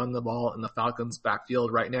job to run the ball in the Falcons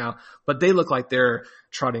backfield right now, but they look like they're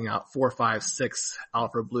trotting out 4, 5, 6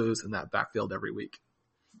 Alfred Blues in that backfield every week.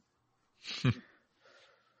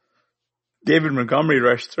 David Montgomery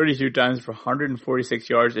rushed 32 times for 146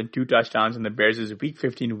 yards and 2 touchdowns in the Bears' Week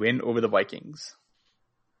 15 win over the Vikings.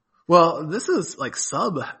 Well, this is like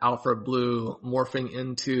sub Alfred Blue morphing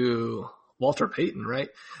into Walter Payton, right?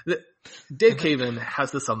 Dave Caven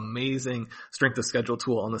has this amazing strength of schedule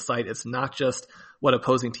tool on the site. It's not just what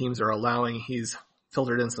opposing teams are allowing. He's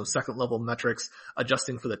filtered in some second level metrics,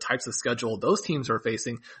 adjusting for the types of schedule those teams are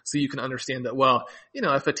facing. So you can understand that, well,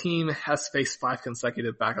 if a team has faced 5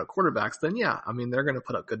 consecutive backup quarterbacks, then they're going to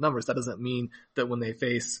put up good numbers. That doesn't mean that when they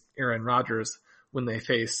face Aaron Rodgers, when they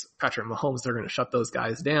face Patrick Mahomes, they're going to shut those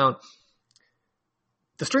guys down.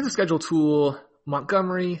 The strength of schedule tool,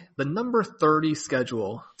 Montgomery, the number 30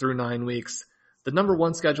 schedule through 9 weeks, the number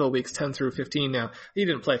 1 schedule weeks 10 through 15. Now, he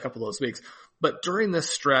didn't play a couple of those weeks, but during this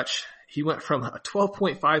stretch, he went from a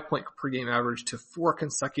 12.5 point per game average to 4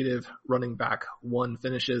 consecutive running back 1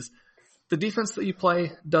 finishes. The defense that you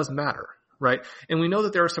play does matter, right? And we know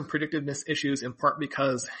that there are some predictiveness issues in part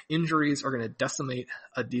because injuries are going to decimate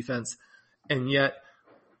a defense. And yet,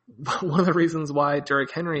 one of the reasons why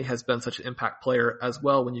Derrick Henry has been such an impact player as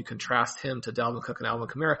well, when you contrast him to Dalvin Cook and Alvin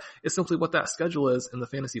Kamara, is simply what that schedule is in the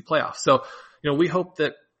fantasy playoffs. So, we hope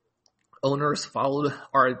that owners followed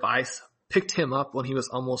our advice, picked him up when he was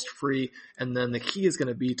almost free, and then the key is going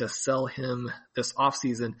to be to sell him this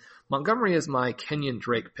offseason. Montgomery is my Kenyon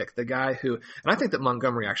Drake pick, the guy who, and I think that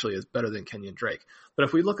Montgomery actually is better than Kenyon Drake. But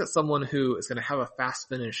if we look at someone who is going to have a fast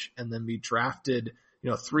finish and then be drafted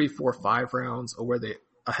 3, 4, 5 rounds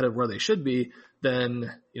ahead of where they should be,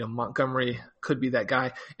 then, Montgomery could be that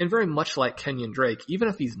guy. And very much like Kenyon Drake, even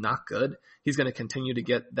if he's not good, he's going to continue to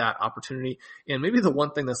get that opportunity. And maybe the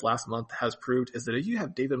one thing this last month has proved is that if you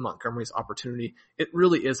have David Montgomery's opportunity, it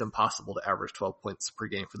really is impossible to average 12 points per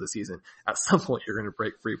game for the season. At some point, you're going to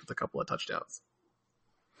break free with a couple of touchdowns.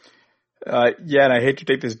 Yeah, and I hate to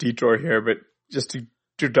take this detour here, but just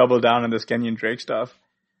to double down on this Kenyon Drake stuff,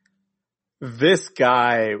 this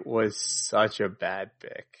guy was such a bad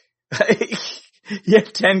pick. He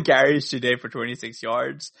had 10 carries today for 26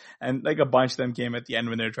 yards, and like a bunch of them came at the end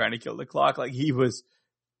when they were trying to kill the clock. Like, he was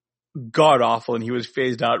god awful, and he was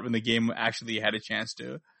phased out when the game actually had a chance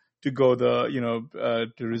to go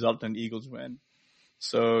to result in Eagles win.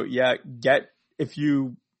 So yeah, if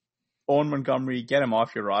you own Montgomery, get him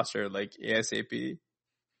off your roster like ASAP.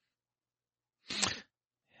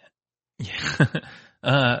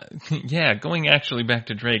 Yeah. Going actually back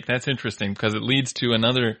to Drake, that's interesting because it leads to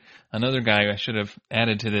another guy I should have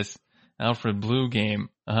added to this Alfred Blue game.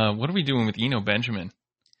 What are we doing with Eno Benjamin?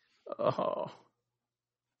 Oh.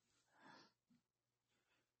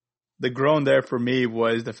 The groan there for me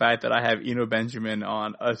was the fact that I have Eno Benjamin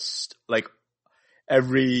on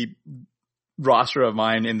every roster of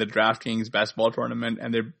mine in the DraftKings best ball tournament,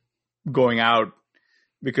 and they're going out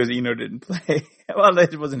because Eno didn't play. Well,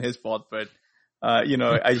 it wasn't his fault, but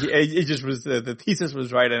it just was the thesis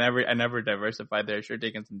was right. I never diversified there. Sure,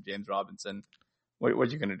 taking some James Robinson.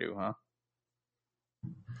 What you gonna do, huh?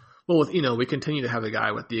 Well, with we continue to have a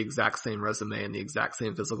guy with the exact same resume and the exact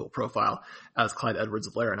same physical profile as Clyde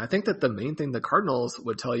Edwards-Helaire. And I think that the main thing the Cardinals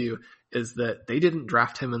would tell you is that they didn't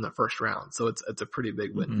draft him in the first round. So it's a pretty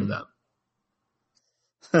big win for them.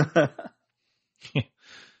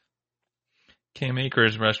 Cam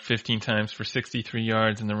Akers rushed 15 times for 63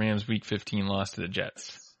 yards in the Rams' Week 15 loss to the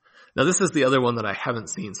Jets. Now, this is the other one that I haven't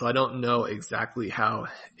seen, so I don't know exactly how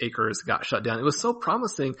Akers got shut down. It was so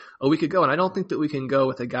promising a week ago, and I don't think that we can go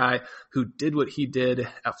with a guy who did what he did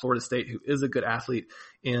at Florida State, who is a good athlete,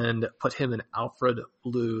 and put him in Alfred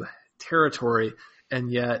Blue territory, and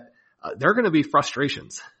yet there are going to be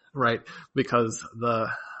frustrations, right? Because the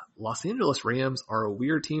Los Angeles Rams are a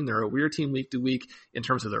weird team. They're a weird team week to week in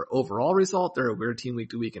terms of their overall result. They're a weird team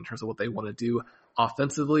week to week in terms of what they want to do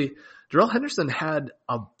offensively. Darrell Henderson had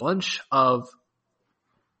a bunch of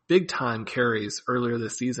big time carries earlier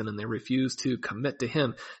this season, and they refused to commit to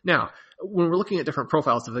him. Now, when we're looking at different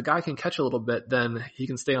profiles, if a guy can catch a little bit, then he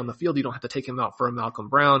can stay on the field. You don't have to take him out for a Malcolm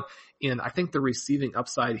Brown. And I think the receiving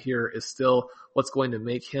upside here is still what's going to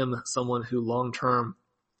make him someone who long term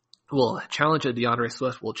will challenge a DeAndre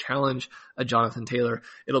Swift, will challenge a Jonathan Taylor.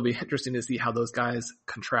 It'll be interesting to see how those guys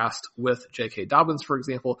contrast with J.K. Dobbins, for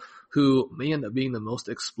example, who may end up being the most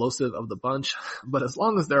explosive of the bunch. But as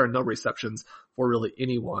long as there are no receptions for really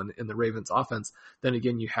anyone in the Ravens offense, then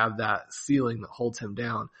again, you have that ceiling that holds him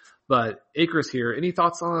down. But Akers here, any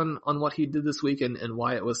thoughts on what he did this week and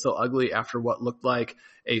why it was so ugly after what looked like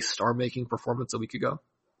a star-making performance a week ago?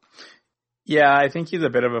 Yeah, I think he's a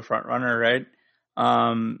bit of a front runner, right?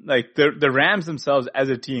 The Rams themselves as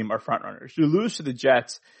a team are front runners. To lose to the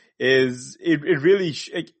Jets is, it really,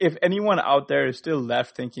 if anyone out there is still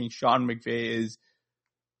left thinking Sean McVay is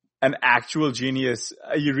an actual genius,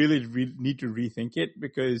 you really need to rethink it,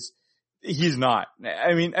 because he's not.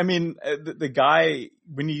 I mean, the guy,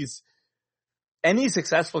 when he's any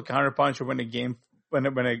successful counterpuncher, when the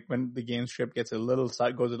game script goes a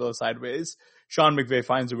little sideways, Sean McVay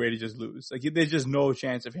finds a way to just lose. Like, there's just no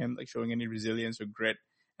chance of him showing any resilience or grit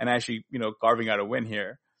and actually, carving out a win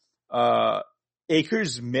here.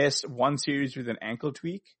 Akers missed one series with an ankle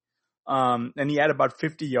tweak. And he had about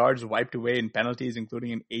 50 yards wiped away in penalties,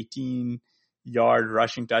 including an 18-yard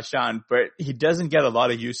rushing touchdown, but he doesn't get a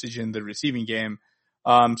lot of usage in the receiving game.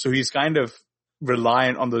 So he's kind of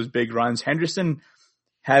reliant on those big runs. Henderson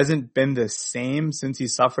hasn't been the same since he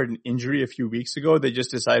suffered an injury a few weeks ago. They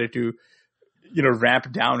just decided to,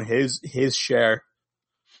 ramp down his share.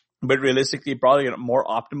 But realistically, probably a more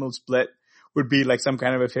optimal split would be like some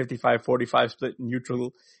kind of a 55-45 split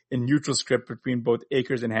in neutral script between both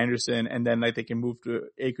Akers and Henderson, and then they can move to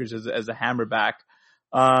Akers as a hammer back.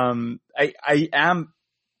 I am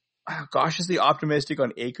cautiously optimistic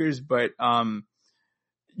on Akers, but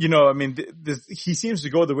he seems to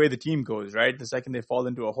go the way the team goes, right? The second they fall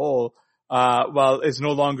into a hole, it's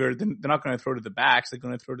no longer, they're not going to throw to the backs. They're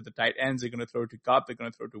going to throw to the tight ends. They're going to throw to Kupp. They're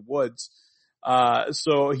going to throw to Woods.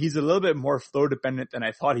 So he's a little bit more flow dependent than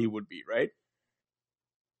I thought he would be, right?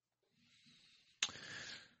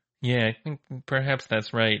 Yeah, I think perhaps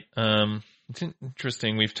that's right. It's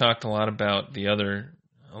interesting. We've talked a lot about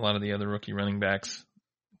a lot of the other rookie running backs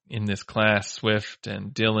in this class, Swift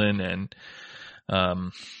and Dillon and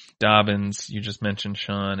Dobbins, you just mentioned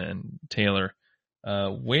Sean, and Taylor.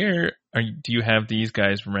 Do you have these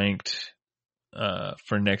guys ranked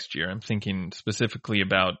for next year? I'm thinking specifically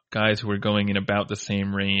about guys who are going in about the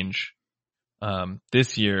same range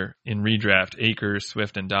this year in redraft. Akers,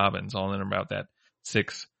 Swift, and Dobbins all in about that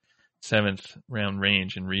 6th, 7th round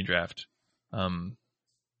range in redraft.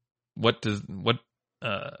 What does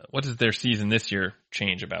their season this year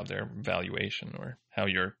change about their valuation, or how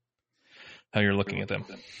you're looking at them?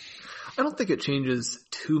 I don't think it changes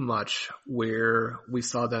too much where we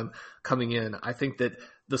saw them coming in. I think that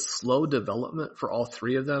the slow development for all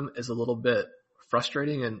three of them is a little bit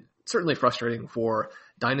frustrating, and certainly frustrating for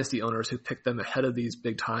Dynasty owners who pick them ahead of these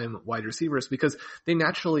big time wide receivers, because they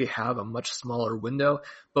naturally have a much smaller window,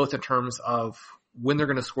 both in terms of when they're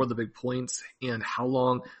going to score the big points and how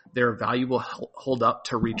long their value will hold up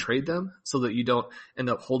to retrade them, so that you don't end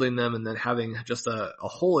up holding them and then having just a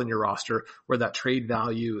hole in your roster where that trade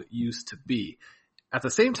value used to be. At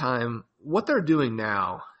the same time, what they're doing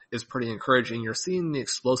now is pretty encouraging. You're seeing the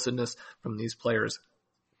explosiveness from these players.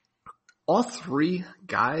 All three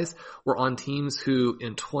guys were on teams who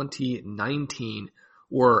in 2019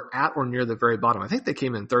 were at or near the very bottom. I think they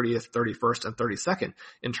came in 30th, 31st, and 32nd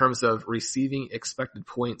in terms of receiving expected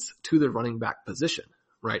points to the running back position,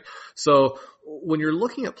 right? So when you're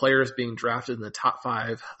looking at players being drafted in the top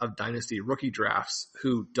 5 of Dynasty rookie drafts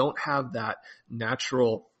who don't have that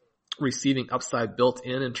natural receiving upside built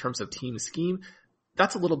in terms of team scheme,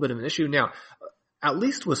 that's a little bit of an issue. Now, at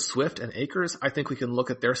least with Swift and Akers, I think we can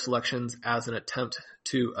look at their selections as an attempt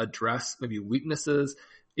to address maybe weaknesses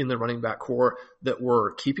in the running back core that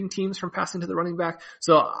were keeping teams from passing to the running back.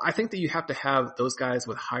 So I think that you have to have those guys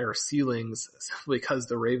with higher ceilings, simply because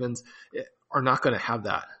the Ravens are not going to have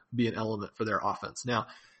that be an element for their offense. Now,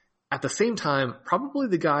 at the same time, probably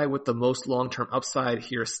the guy with the most long-term upside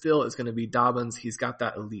here still is going to be Dobbins. He's got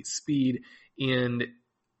that elite speed. And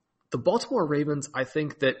the Baltimore Ravens, I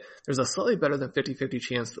think that there's a slightly better than 50-50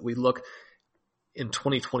 chance that we look in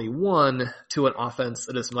 2021 to an offense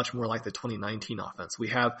that is much more like the 2019 offense. We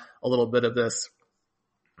have a little bit of this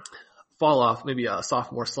fall off, maybe a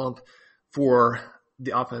sophomore slump for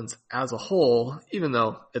the offense as a whole, even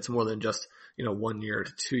though it's more than just, 1 year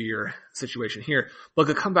to 2 year situation here, but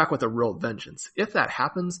could come back with a real vengeance. If that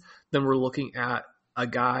happens, then we're looking at a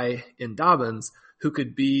guy in Dobbins who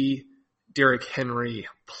could be Derrick Henry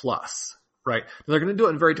plus, right? They're going to do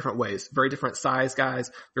it in very different ways, very different size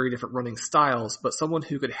guys, very different running styles, but someone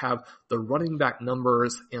who could have the running back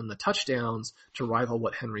numbers and the touchdowns to rival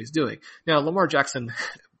what Henry's doing. Now, Lamar Jackson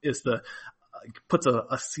puts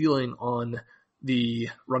a ceiling on the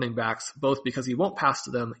running backs, both because he won't pass to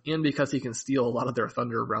them and because he can steal a lot of their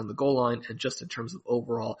thunder around the goal line and just in terms of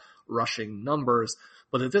overall rushing numbers.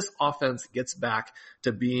 But if this offense gets back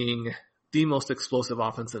to being the most explosive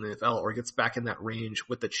offense in the NFL, or gets back in that range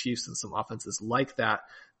with the Chiefs and some offenses like that,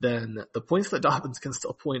 then the points that Dobbins can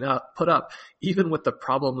still put up, even with the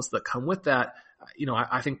problems that come with that,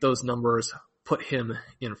 I think those numbers put him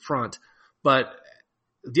in front. But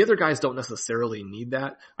the other guys don't necessarily need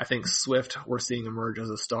that. I think Swift, we're seeing emerge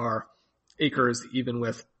as a star. Akers, even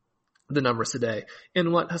with the numbers today.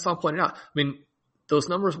 And what Hassan pointed out, those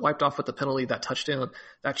numbers wiped off with the penalty, that touchdown,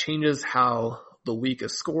 that changes how the week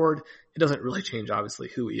is scored. It doesn't really change, obviously,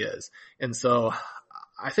 who he is. And so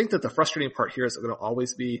I think that the frustrating part here is going to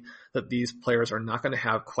always be that these players are not going to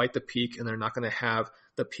have quite the peak, and they're not going to have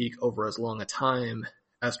the peak over as long a time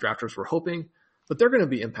as drafters were hoping, but they're going to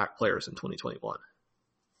be impact players in 2021.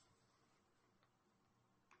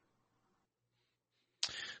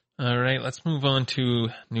 All right, let's move on to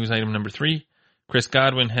news item number 3. Chris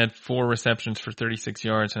Godwin had 4 receptions for 36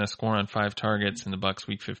 yards and a score on 5 targets in the Bucs'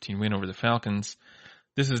 Week 15 win over the Falcons.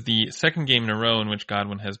 This is the second game in a row in which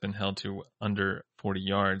Godwin has been held to under 40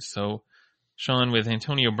 yards. So, Sean, with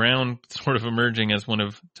Antonio Brown sort of emerging as one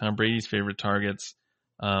of Tom Brady's favorite targets,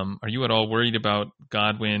 are you at all worried about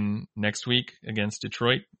Godwin next week against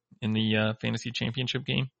Detroit in the fantasy championship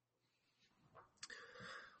game?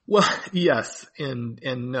 Well, yes and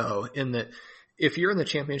no, in that if you're in the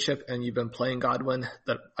championship and you've been playing Godwin,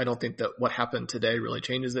 that I don't think that what happened today really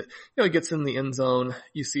changes it. He gets in the end zone.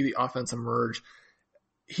 You see the offense emerge.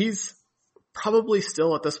 He's probably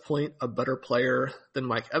still at this point a better player than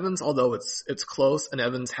Mike Evans, although it's close, and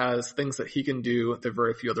Evans has things that he can do that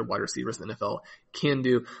very few other wide receivers in the NFL can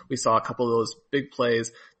do. We saw a couple of those big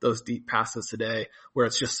plays, those deep passes today, where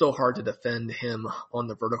it's just so hard to defend him on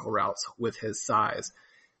the vertical routes with his size.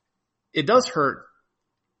 It does hurt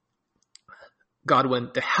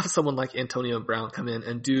Godwin to have someone like Antonio Brown come in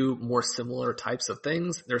and do more similar types of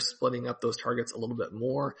things. They're splitting up those targets a little bit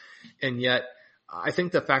more. And yet I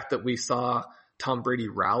think the fact that we saw Tom Brady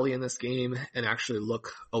rally in this game and actually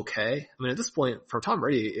look okay. I mean, at this point, for Tom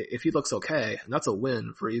Brady, if he looks okay, that's a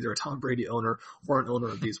win for either a Tom Brady owner or an owner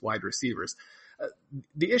of these wide receivers.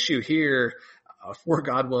 The issue here for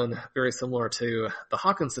Godwin, very similar to the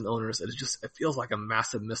Hawkinson owners, it feels like a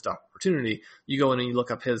massive missed opportunity. You go in and you look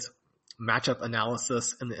up his matchup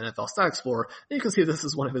analysis in the NFL Stat Explorer, and you can see this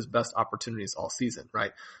is one of his best opportunities all season,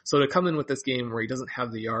 right? So to come in with this game where he doesn't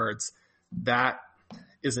have the yards, that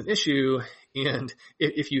is an issue. And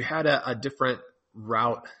if you had a different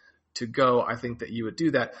route to go, I think that you would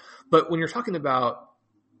do that. But when you're talking about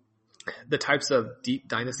the types of deep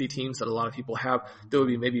dynasty teams that a lot of people have that would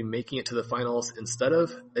be maybe making it to the finals in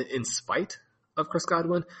spite of Chris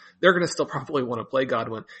Godwin, they're going to still probably want to play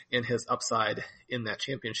Godwin and his upside in that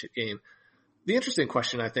championship game. The interesting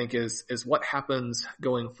question, I think, is what happens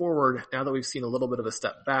going forward now that we've seen a little bit of a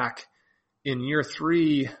step back. In year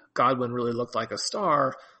 3, Godwin really looked like a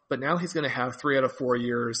star, but now he's going to have 3 out of 4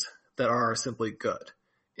 years that are simply good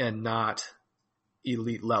and not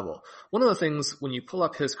elite level. One of the things when you pull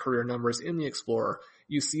up his career numbers in the Explorer,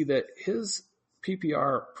 you see that his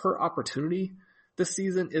PPR per opportunity this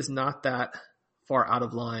season is not that far out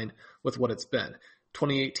of line with what it's been.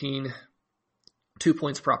 2018, 2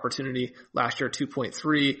 points per opportunity. Last year,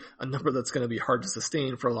 2.3, a number that's going to be hard to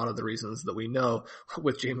sustain for a lot of the reasons that we know,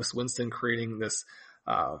 with Jameis Winston creating this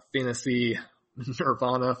fantasy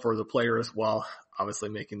nirvana for the players while obviously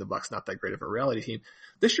making the Bucs not that great of a reality team.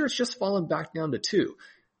 This year, it's just fallen back down to 2.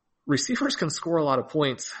 Receivers can score a lot of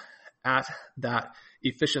points at that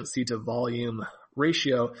efficiency to volume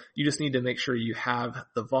ratio. You just need to make sure you have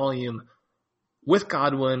the volume. With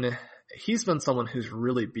Godwin, he's been someone who's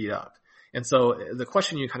really beat up. And so the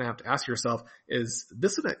question you kind of have to ask yourself is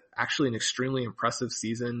this actually an extremely impressive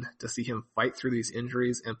season to see him fight through these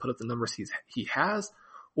injuries and put up the numbers he has?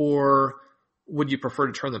 Or would you prefer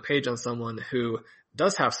to turn the page on someone who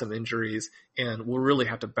does have some injuries and will really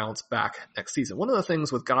have to bounce back next season? One of the things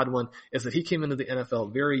with Godwin is that he came into the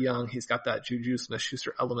NFL very young. He's got that Juju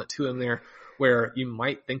Smith-Schuster element to him there where you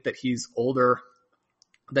might think that he's older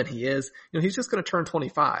than he is. He's just going to turn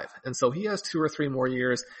 25. And so he has 2 or 3 more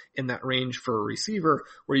years in that range for a receiver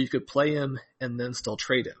where you could play him and then still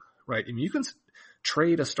trade him, right? I mean, you can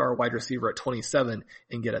trade a star wide receiver at 27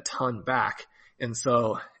 and get a ton back. And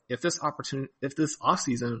so if this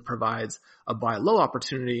offseason provides a buy low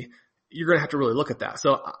opportunity, you're going to have to really look at that.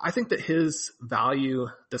 So I think that his value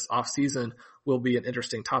this offseason will be an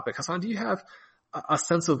interesting topic. Hassan, do you have a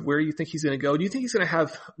sense of where you think he's going to go? Do you think he's going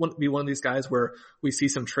to be one of these guys where we see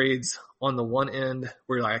some trades on the one end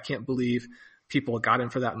where you're like, I can't believe people got him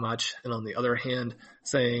for that much. And on the other hand,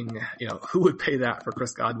 saying, who would pay that for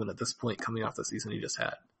Chris Godwin at this point coming off the season he just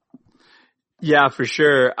had? Yeah, for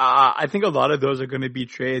sure. I think a lot of those are going to be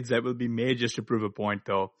trades that will be made just to prove a point,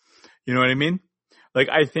 though. You know what I mean? Like,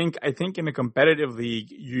 I think in a competitive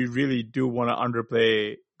league, you really do want to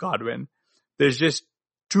underplay Godwin. There's just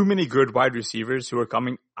too many good wide receivers who are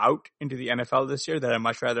coming out into the NFL this year that I'd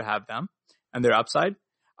much rather have them and their upside.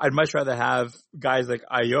 I'd much rather have guys like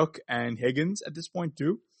Ayuk and Higgins at this point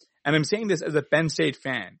too. And I'm saying this as a Penn State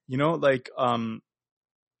fan, you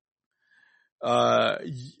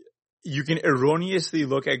can erroneously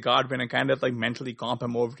look at Godwin and kind of like mentally comp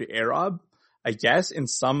him over to A-Rob, I guess, in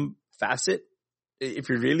some facet, if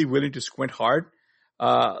you're really willing to squint hard.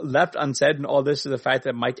 Left unsaid in all this is the fact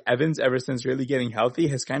that Mike Evans, ever since really getting healthy,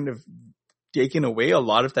 has kind of taken away a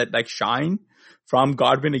lot of that like shine from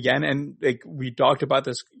Godwin again. And like we talked about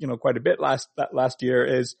this, quite a bit last year,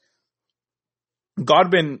 is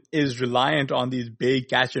Godwin is reliant on these big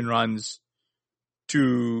catch and runs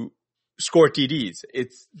to score TDs.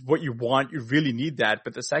 It's what you want. You really need that.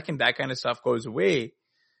 But the second that kind of stuff goes away,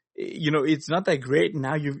 it's not that great.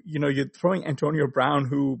 Now you're throwing Antonio Brown,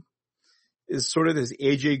 who is sort of this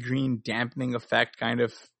AJ Green dampening effect, kind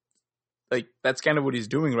of like that's kind of what he's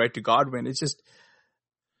doing, right, to Godwin. It's just,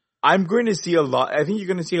 I'm going to see a lot. I think you're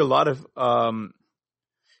going to see a lot of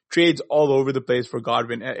trades all over the place for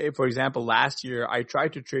Godwin. For example, last year I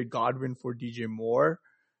tried to trade Godwin for DJ Moore.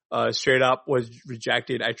 Straight up was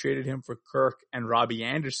rejected. I traded him for Kirk and Robbie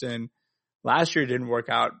Anderson. Last year it didn't work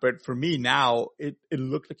out, but for me now it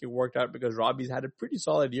looked like it worked out because Robbie's had a pretty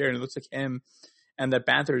solid year and it looks like him and the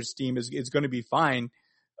Panthers team is going to be fine.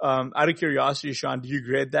 Out of curiosity, Sean, do you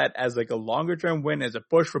grade that as like a longer term win, as a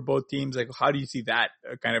push for both teams? Like, how do you see that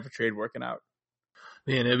kind of a trade working out?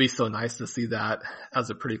 Man, it'd be so nice to see that as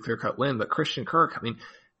a pretty clear cut win. But Christian Kirk, I mean,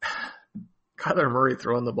 Kyler Murray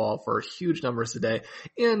throwing the ball for huge numbers today.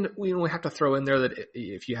 And we have to throw in there that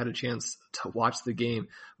if you had a chance to watch the game,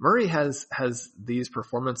 Murray has these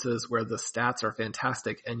performances where the stats are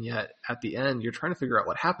fantastic. And yet at the end, you're trying to figure out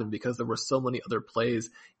what happened because there were so many other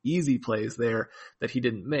plays, easy plays there that he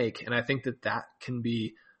didn't make. And I think that can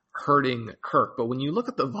be hurting Kirk. But when you look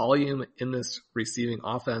at the volume in this receiving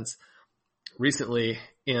offense recently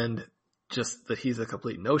and just that he's a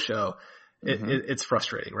complete no-show, it's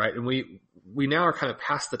frustrating, right? And we now are kind of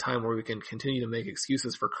past the time where we can continue to make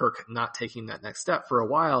excuses for Kirk not taking that next step. For a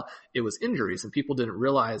while, it was injuries, and people didn't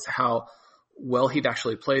realize how well he'd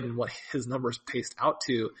actually played and what his numbers paced out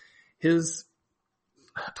to. His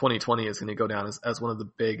 2020 is going to go down as one of the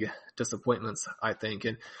big disappointments, I think.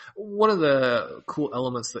 And one of the cool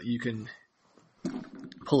elements that you can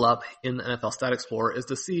pull up in the NFL Stat Explorer is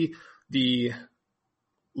to see the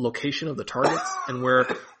location of the targets and where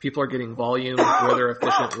people are getting volume, where they're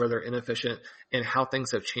efficient, where they're inefficient, and how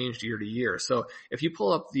things have changed year to year. So if you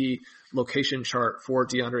pull up the location chart for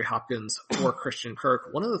DeAndre Hopkins or Christian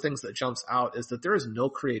Kirk, one of the things that jumps out is that there is no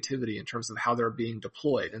creativity in terms of how they're being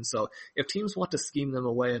deployed. And so if teams want to scheme them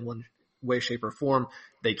away in one way, shape, or form,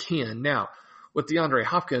 they can. Now, with DeAndre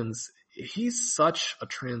Hopkins, he's such a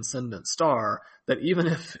transcendent star that even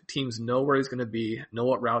if teams know where he's going to be, know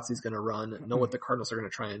what routes he's going to run, know what the Cardinals are going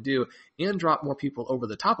to try and do, and drop more people over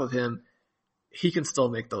the top of him, he can still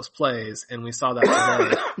make those plays. And we saw that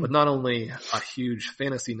today with not only a huge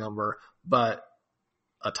fantasy number, but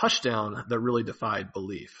a touchdown that really defied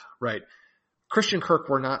belief, right? Christian Kirk,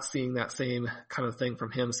 we're not seeing that same kind of thing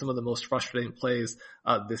from him. Some of the most frustrating plays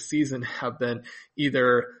this season have been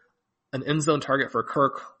either an end zone target for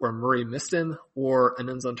Kirk where Murray missed him, or an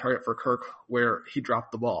end zone target for Kirk where he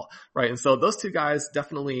dropped the ball, right? And so those two guys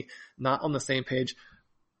definitely not on the same page.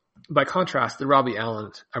 By contrast, the Robbie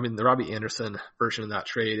Anderson version of that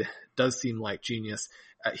trade does seem like genius.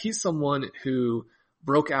 He's someone who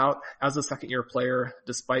broke out as a second-year player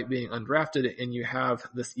despite being undrafted, and you have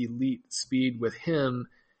this elite speed with him.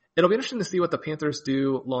 It'll be interesting to see what the Panthers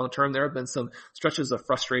do long term. There have been some stretches of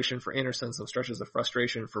frustration for Anderson, some stretches of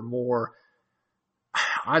frustration for Moore.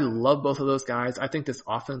 I love both of those guys. I think this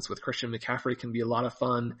offense with Christian McCaffrey can be a lot of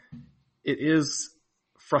fun. It is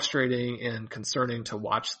frustrating and concerning to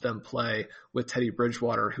watch them play with Teddy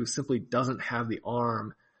Bridgewater, who simply doesn't have the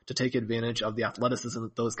arm to take advantage of the athleticism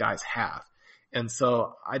that those guys have. And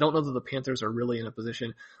so I don't know that the Panthers are really in a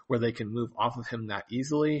position where they can move off of him that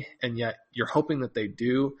easily. And yet you're hoping that they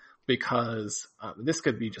do, because this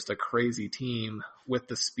could be just a crazy team with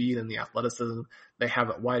the speed and the athleticism they have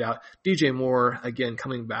at wideout. DJ Moore, again,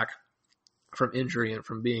 coming back from injury and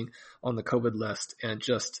from being on the COVID list and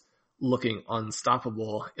just looking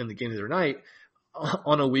unstoppable in the game of the night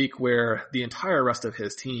on a week where the entire rest of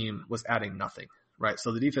his team was adding nothing, right?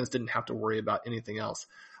 So the defense didn't have to worry about anything else.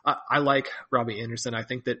 I like Robbie Anderson. I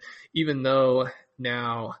think that even though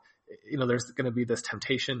now, there's going to be this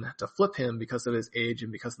temptation to flip him because of his age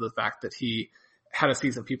and because of the fact that he had a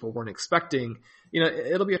season people weren't expecting,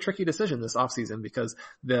 it'll be a tricky decision this offseason, because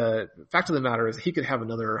the fact of the matter is he could have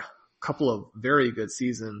another couple of very good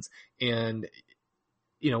seasons, and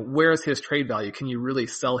where's his trade value? Can you really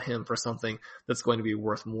sell him for something that's going to be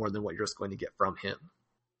worth more than what you're just going to get from him?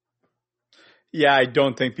 Yeah, I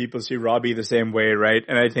don't think people see Robbie the same way, right?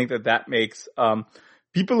 And I think that makes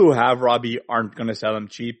people who have Robbie aren't going to sell him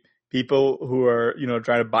cheap. People who are,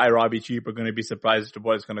 trying to buy Robbie cheap are going to be surprised as to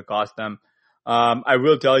what it's going to cost them. I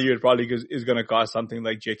will tell you it probably is going to cost something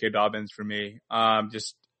like J.K. Dobbins for me. I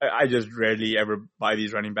just rarely ever buy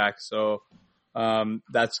these running backs. So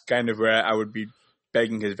that's kind of where I would be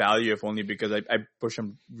begging his value, if only because I push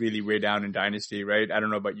him really way down in Dynasty, right? I don't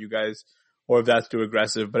know about you guys, or if that's too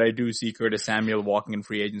aggressive, but I do see Curtis Samuel walking in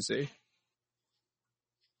free agency.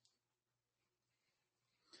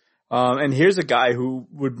 And here's a guy who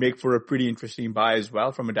would make for a pretty interesting buy as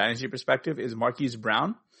well from a Dynasty perspective is Marquise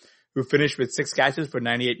Brown, who finished with 6 catches for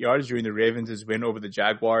 98 yards during the Ravens' win over the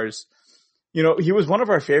Jaguars. He was one of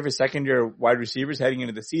our favorite second-year wide receivers heading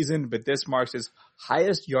into the season, but this marks his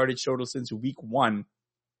highest yardage total since week 1.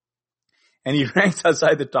 And he ranks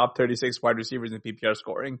outside the top 36 wide receivers in PPR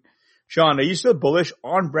scoring. Sean, are you still bullish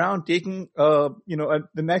on Brown taking, the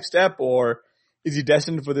next step, or is he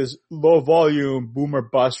destined for this low volume boomer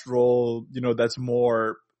bust role?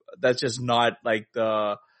 That's just not like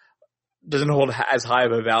doesn't hold as high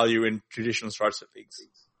of a value in traditional starts leagues.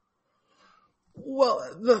 Well,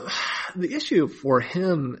 the issue for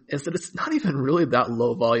him is that it's not even really that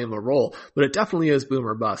low volume a role, but it definitely is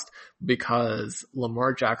boomer bust, because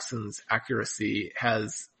Lamar Jackson's accuracy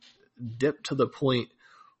has dipped to the point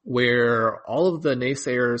where all of the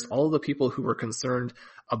naysayers, all of the people who were concerned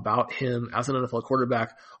about him as an NFL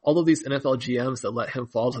quarterback, all of these NFL GMs that let him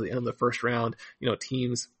fall to the end of the first round,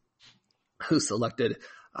 teams who selected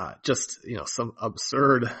some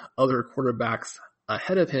absurd other quarterbacks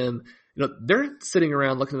ahead of him, they're sitting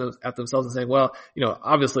around looking at themselves and saying, well,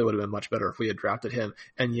 obviously it would have been much better if we had drafted him.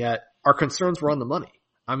 And yet our concerns were on the money.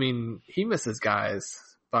 I mean, he misses guys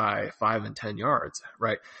by 5 and 10 yards,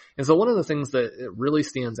 right? And so one of the things that it really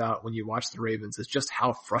stands out when you watch the Ravens is just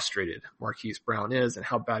how frustrated Marquise Brown is and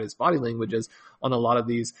how bad his body language is on a lot of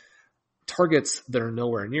these targets that are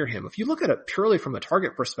nowhere near him. If you look at it purely from a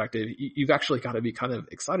target perspective, you've actually got to be kind of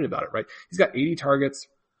excited about it, right? He's got 80 targets.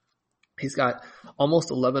 He's got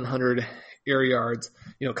almost 1,100 air yards,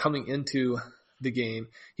 coming into the game.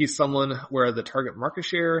 He's someone where the target market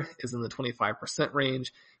share is in the 25%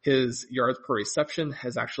 range. His yards per reception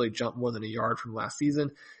has actually jumped more than a yard from last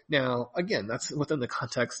season. Now, again, that's within the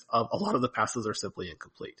context of a lot of the passes are simply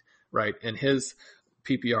incomplete, right? And his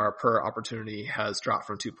PPR per opportunity has dropped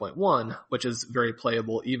from 2.1, which is very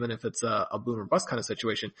playable, even if it's a boom or bust kind of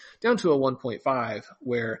situation, down to a 1.5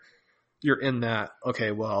 where you're in that,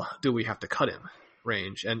 okay, well, do we have to cut him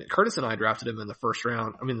range? And Curtis and I drafted him in the first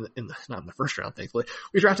round. I mean, not in the first round, thankfully.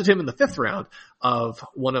 We drafted him in the 5th round of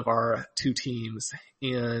one of our 2 teams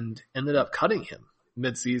and ended up cutting him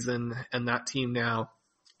midseason. And that team now,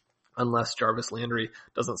 unless Jarvis Landry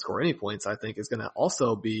doesn't score any points, I think is going to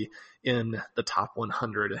also be in the top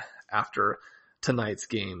 100 after tonight's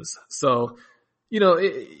games. So,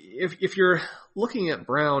 if you're looking at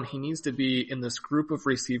Brown, he needs to be in this group of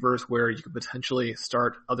receivers where you could potentially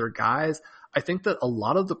start other guys. I think that a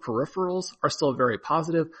lot of the peripherals are still very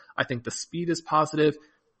positive. I think the speed is positive.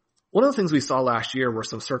 One of the things we saw last year were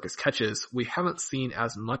some circus catches. We haven't seen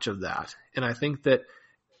as much of that. And I think that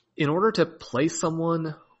in order to play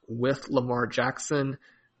someone with Lamar Jackson,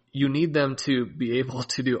 you need them to be able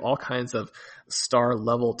to do all kinds of star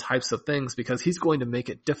level types of things because he's going to make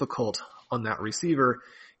it difficult on that receiver.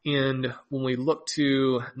 And when we look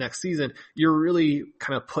to next season, you're really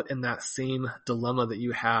kind of put in that same dilemma that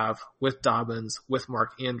you have with Dobbins, with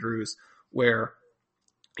Mark Andrews, where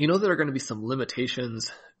there are going to be some limitations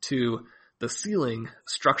to the ceiling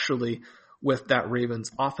structurally with that Ravens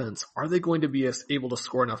offense. Are they going to be able to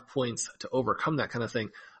score enough points to overcome that kind of thing?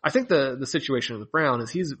 I think the situation with Brown is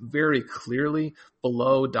he's very clearly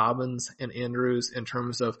below Dobbins and Andrews in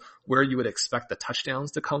terms of where you would expect the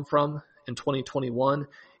touchdowns to come from in 2021.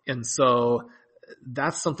 And so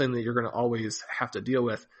that's something that you're going to always have to deal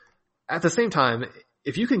with. At the same time,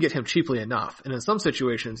 if you can get him cheaply enough, and in some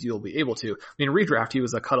situations you'll be able to. I mean, redraft, he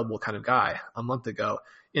was a cuttable kind of guy a month ago.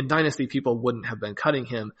 In Dynasty, people wouldn't have been cutting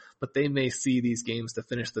him, but they may see these games to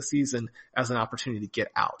finish the season as an opportunity to get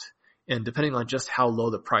out. And depending on just how low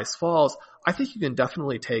the price falls, I think you can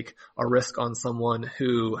definitely take a risk on someone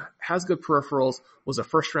who has good peripherals, was a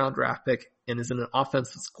first-round draft pick, and is in an offense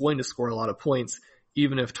that's going to score a lot of points,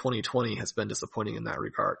 even if 2020 has been disappointing in that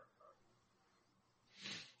regard.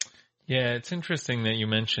 Yeah, it's interesting that you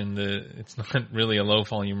mentioned it's not really a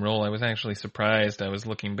low-volume role. I was actually surprised. I was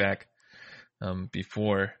looking back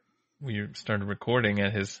before we started recording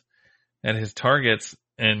at his targets,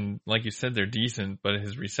 and like you said, they're decent, but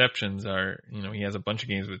his receptions are, he has a bunch of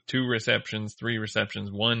games with 2 receptions, 3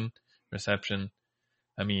 receptions, 1 reception.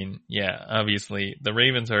 I mean, yeah, obviously the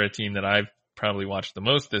Ravens are a team that I've probably watched the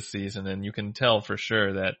most this season, and you can tell for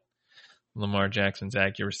sure that Lamar Jackson's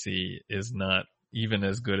accuracy is not even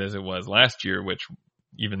as good as it was last year, which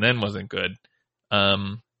even then wasn't good.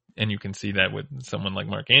 And you can see that with someone like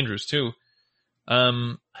Mark Andrews too.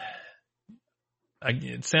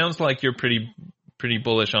 It sounds like you're pretty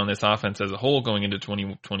bullish on this offense as a whole going into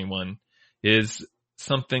 2021. Is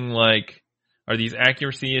something like, are these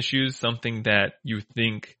accuracy issues something that you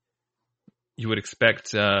think you would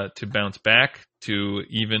expect to bounce back to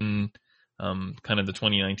even kind of the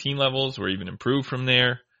 2019 levels or even improve from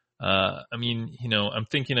there? I mean, I'm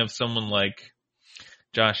thinking of someone like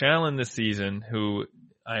Josh Allen this season, who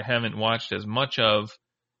I haven't watched as much of,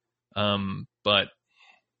 but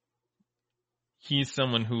he's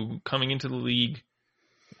someone who coming into the league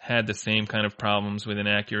had the same kind of problems with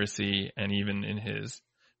inaccuracy, and even in his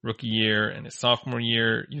rookie year and his sophomore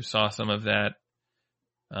year, you saw some of that.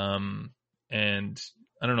 And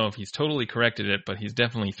I don't know if he's totally corrected it, but he's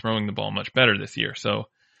definitely throwing the ball much better this year. So,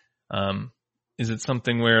 is it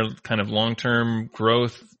something where kind of long-term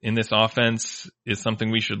growth in this offense is something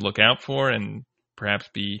we should look out for and perhaps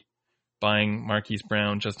be buying Marquise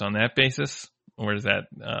Brown just on that basis? Or is that,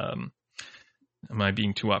 am I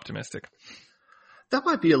being too optimistic? that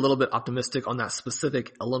might be a little bit optimistic on that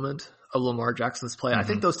specific element of Lamar Jackson's play. I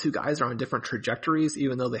think those two guys are on different trajectories,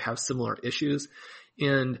 even though they have similar issues.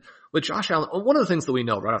 And with Josh Allen, one of the things that we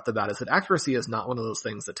know right off the bat is that accuracy is not one of those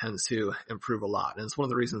things that tends to improve a lot. And it's one of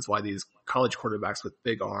the reasons why these college quarterbacks with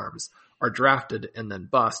big arms are drafted and then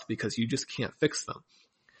bust, because you just can't fix them.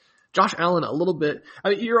 Josh Allen, a little bit,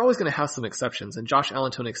 I mean, you're always going to have some exceptions, and Josh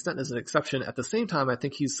Allen to an extent is an exception. At the same time, I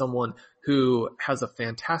think he's someone who has a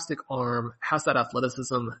fantastic arm, has that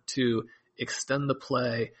athleticism to extend the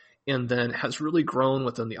play, and then has really grown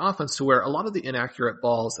within the offense to where a lot of the inaccurate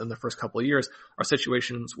balls in the first couple of years are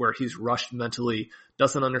situations where he's rushed mentally,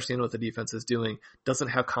 doesn't understand what the defense is doing, doesn't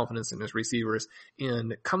have confidence in his receivers.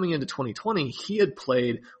 And coming into 2020, he had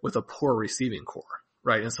played with a poor receiving core.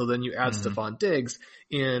 Right. And so then you add Stephon Diggs,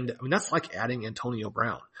 and I mean, that's like adding Antonio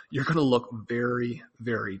Brown. You're going to look very,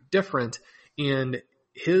 very different. And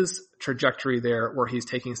his trajectory there, where he's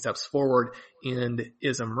taking steps forward and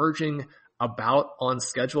is emerging about on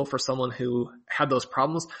schedule for someone who had those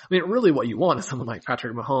problems. I mean, really what you want is someone like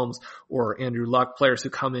Patrick Mahomes or Andrew Luck, players who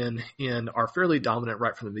come in and are fairly dominant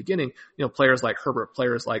right from the beginning. You know, players like Herbert,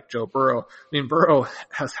 players like Joe Burrow. I mean, Burrow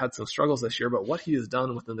has had some struggles this year, but what he has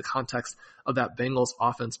done within the context of that Bengals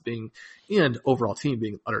offense being, and overall team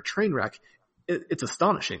being an utter train wreck, it's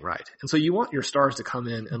astonishing, right? And so you want your stars to come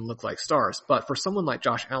in and look like stars. But for someone like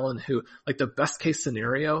Josh Allen, who, like, the best case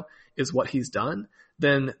scenario is what he's done,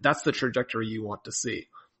 then that's the trajectory you want to see.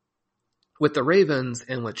 With the Ravens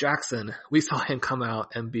and with Jackson, we saw him come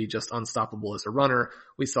out and be just unstoppable as a runner.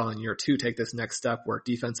 We saw in year 2 take this next step where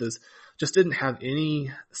defenses just didn't have any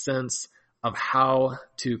sense of how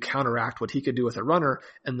to counteract what he could do with a runner.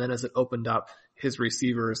 And then as it opened up his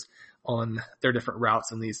receivers on their different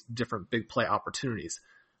routes and these different big play opportunities.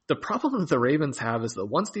 The problem that the Ravens have is that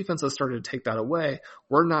once defenses started to take that away,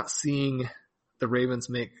 we're not seeing the Ravens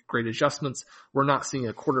make great adjustments. We're not seeing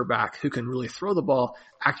a quarterback who can really throw the ball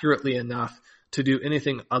accurately enough to do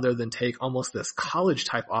anything other than take almost this college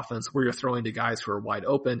type offense where you're throwing to guys who are wide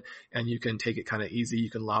open and you can take it kind of easy. You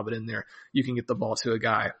can lob it in there. You can get the ball to a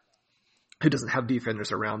guy who doesn't have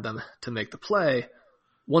defenders around them to make the play.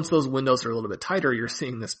 Once those windows are a little bit tighter, you're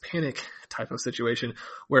seeing this panic type of situation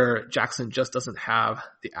where Jackson just doesn't have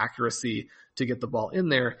the accuracy to get the ball in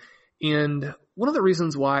there. And one of the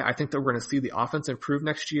reasons why I think that we're going to see the offense improve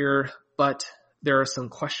next year, but there are some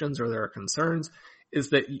questions or there are concerns, is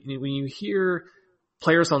that when you hear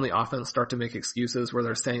players on the offense start to make excuses where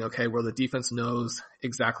they're saying, okay, well, the defense knows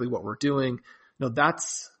exactly what we're doing,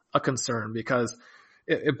 that's a concern, because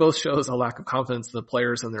it both shows a lack of confidence in the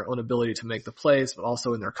players and their own ability to make the plays, but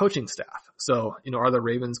also in their coaching staff. So, are the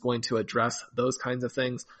Ravens going to address those kinds of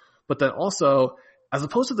things? But then also, as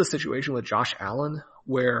opposed to the situation with Josh Allen,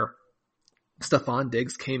 where Stephon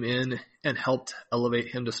Diggs came in and helped elevate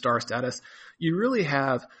him to star status, you really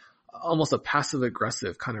have almost a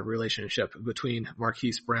passive-aggressive kind of relationship between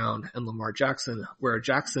Marquise Brown and Lamar Jackson, where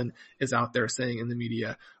Jackson is out there saying in the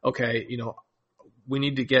media, okay, we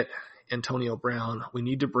need to get Antonio Brown, we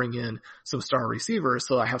need to bring in some star receivers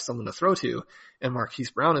so I have someone to throw to. And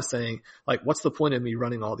Marquise Brown is saying, like, what's the point of me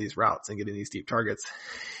running all these routes and getting these deep targets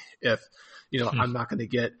if I'm not going to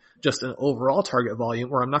get just an overall target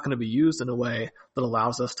volume, or I'm not going to be used in a way that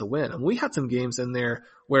allows us to win. And we had some games in there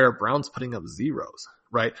where Brown's putting up zeros,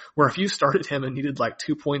 right? Where if you started him and needed like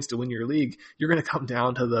 2 points to win your league, you're going to come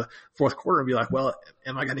down to the fourth quarter and be like, well,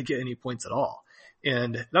 am I going to get any points at all?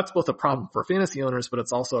 And that's both a problem for fantasy owners, but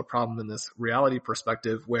it's also a problem in this reality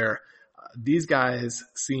perspective where these guys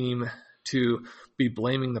seem to be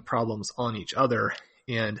blaming the problems on each other.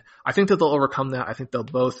 And I think that they'll overcome that. I think they'll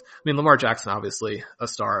both, Lamar Jackson, obviously a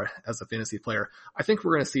star as a fantasy player. I think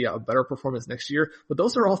we're going to see a better performance next year, but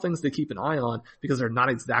those are all things to keep an eye on because they're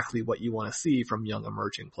not exactly what you want to see from young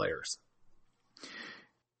emerging players.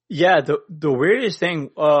 Yeah, the weirdest thing,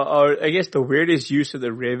 or I guess the weirdest use of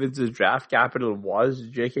the Ravens' draft capital was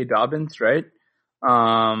J.K. Dobbins, right?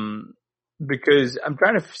 Because I'm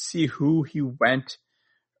trying to see who he went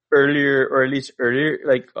earlier, or at least earlier,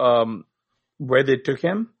 where they took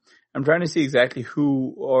him. I'm trying to see exactly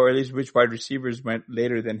who, or at least which wide receivers went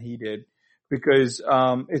later than he did, because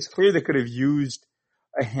it's clear they could have used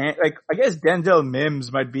a hand. Like, I guess Denzel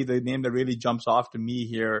Mims might be the name that really jumps off to me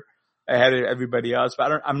here ahead of everybody else,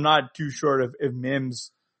 but I'm not too sure if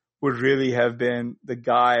Mims would really have been the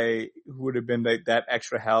guy who would have been like that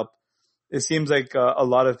extra help. It seems like a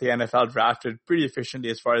lot of the NFL drafted pretty efficiently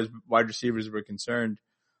as far as wide receivers were concerned.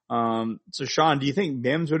 So Sean, do you think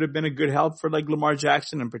Mims would have been a good help for like Lamar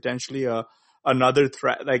Jackson and potentially another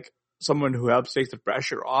threat, like someone who helps take the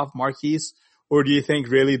pressure off Marquise? Or do you think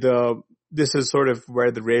really this is sort of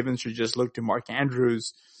where the Ravens should just look to Mark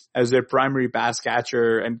Andrews as their primary pass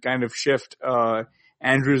catcher and kind of shift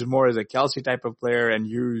Andrews more as a Kelsey type of player and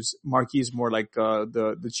use Marquise more like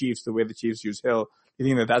the Chiefs, the way the Chiefs use Hill. You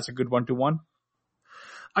think that that's a good 1-2-1?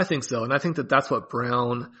 I think so. And I think that that's what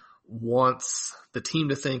Brown wants the team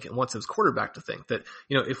to think and wants his quarterback to think. That,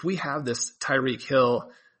 if we have this Tyreek Hill,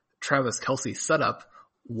 Travis Kelce setup,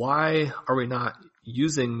 why are we not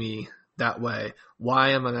using me that way?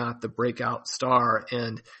 Why am I not the breakout star?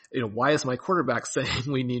 And, why is my quarterback saying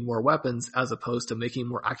we need more weapons as opposed to making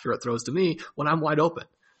more accurate throws to me when I'm wide open?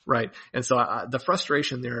 Right. And so the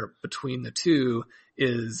frustration there between the two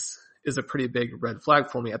is a pretty big red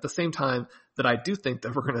flag for me. At the same time that I do think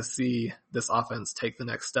that we're going to see this offense take the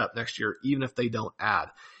next step next year, even if they don't add.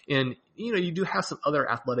 And, you do have some other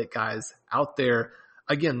athletic guys out there.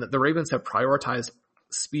 Again, the Ravens have prioritized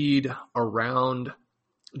speed around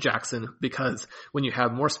Jackson because when you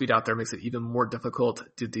have more speed out there, it makes it even more difficult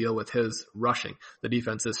to deal with his rushing. The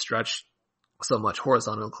defense is stretched so much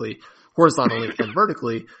horizontally and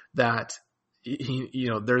vertically that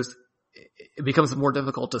it becomes more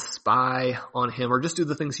difficult to spy on him or just do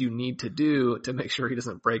the things you need to do to make sure he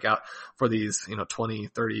doesn't break out for these, 20,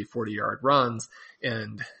 30, 40-yard runs.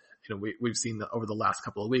 And, we've seen that over the last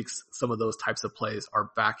couple of weeks, some of those types of plays are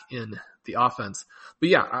back in the offense. But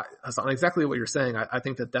yeah, that's not exactly what you're saying. I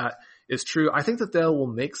think that is true. I think that they will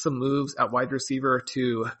make some moves at wide receiver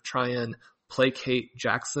to try and placate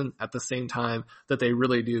Jackson at the same time that they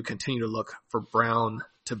really do continue to look for Brown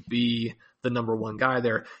to be the number one guy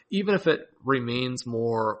there, even if it remains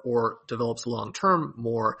more or develops long-term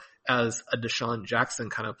more as a Deshaun Jackson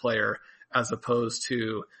kind of player, as opposed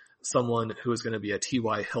to someone who is going to be a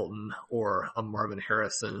T.Y. Hilton or a Marvin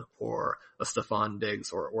Harrison or a Stephon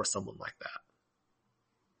Diggs or someone like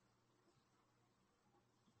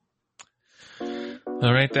that.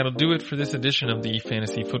 All right, that'll do it for this edition of the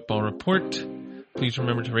Fantasy Football Report. Please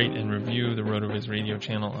remember to rate and review the RotoViz radio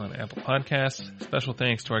channel on Apple Podcasts. Special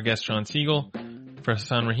thanks to our guest, Shawn Siegele. For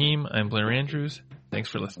Hassan Rahim, I'm Blair Andrews. Thanks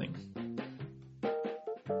for listening.